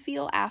good you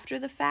feel after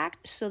the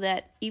fact, so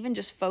that even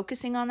just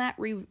focusing on that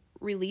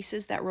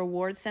releases that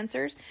reward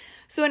sensors.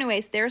 So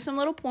anyways, there are some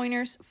little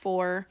pointers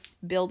for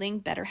building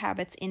better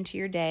habits into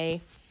your day.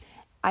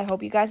 I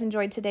hope you guys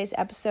enjoyed today's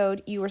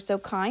episode. You were so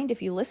kind.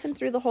 If you listened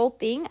through the whole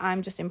thing,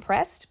 I'm just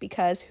impressed,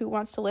 because who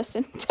wants to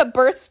listen to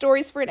birth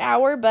stories for an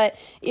hour? But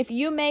if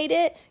you made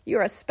it,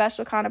 you're a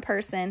special kind of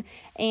person.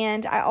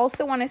 And I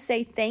also want to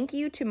say thank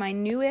you to my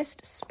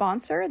newest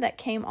sponsor that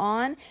came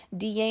on.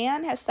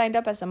 Deanne has signed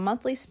up as a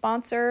monthly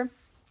sponsor.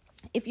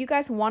 If you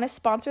guys want to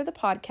sponsor the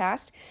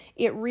podcast,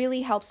 it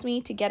really helps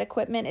me to get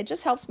equipment. It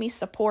just helps me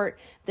support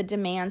the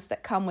demands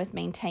that come with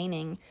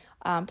maintaining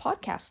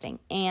podcasting.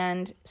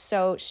 And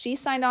so she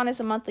signed on as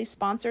a monthly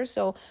sponsor.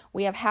 So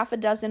we have 6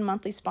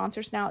 monthly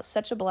sponsors now. It's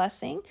such a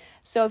blessing.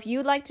 So if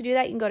you'd like to do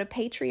that, you can go to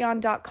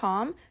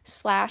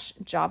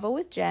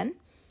patreon.com/JavaWithJen.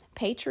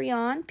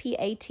 Patreon,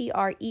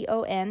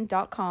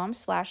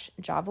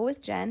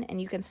 patreon.com/JavaWithJen. And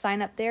you can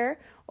sign up there,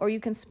 or you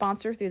can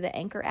sponsor through the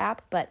Anchor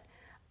app. But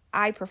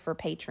I prefer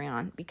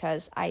Patreon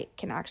because I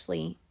can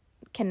actually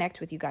connect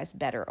with you guys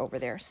better over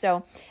there.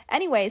 So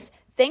anyways,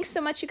 thanks so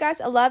much, you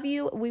guys. I love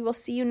you. We will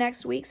see you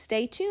next week.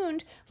 Stay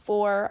tuned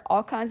for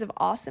all kinds of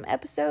awesome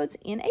episodes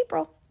in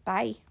April.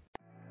 Bye.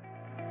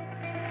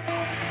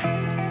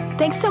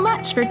 Thanks so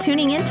much for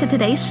tuning in to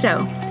today's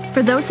show.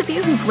 For those of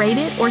you who've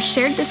rated or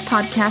shared this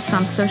podcast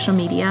on social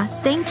media,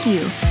 thank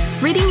you.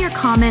 Reading your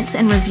comments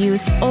and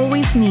reviews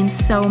always means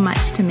so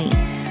much to me.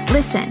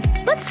 Listen,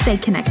 let's stay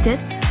connected.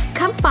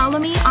 come follow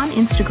me on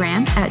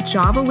Instagram at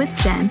Java with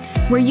Jen,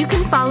 where you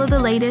can follow the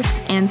latest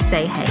and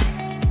say hey.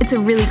 It's a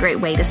really great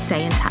way to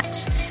stay in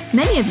touch.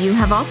 Many of you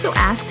have also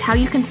asked how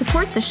you can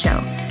support the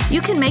show.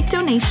 You can make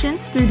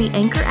donations through the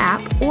Anchor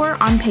app or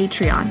on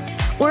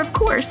Patreon, or of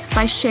course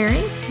by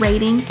sharing,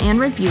 rating, and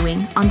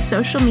reviewing on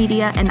social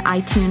media and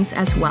iTunes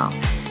as well.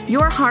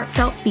 Your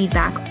heartfelt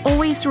feedback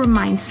always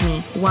reminds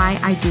me why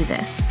I do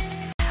this.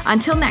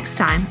 Until next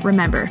time,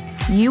 remember,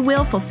 you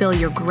will fulfill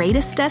your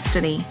greatest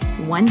destiny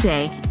one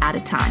day at a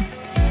time.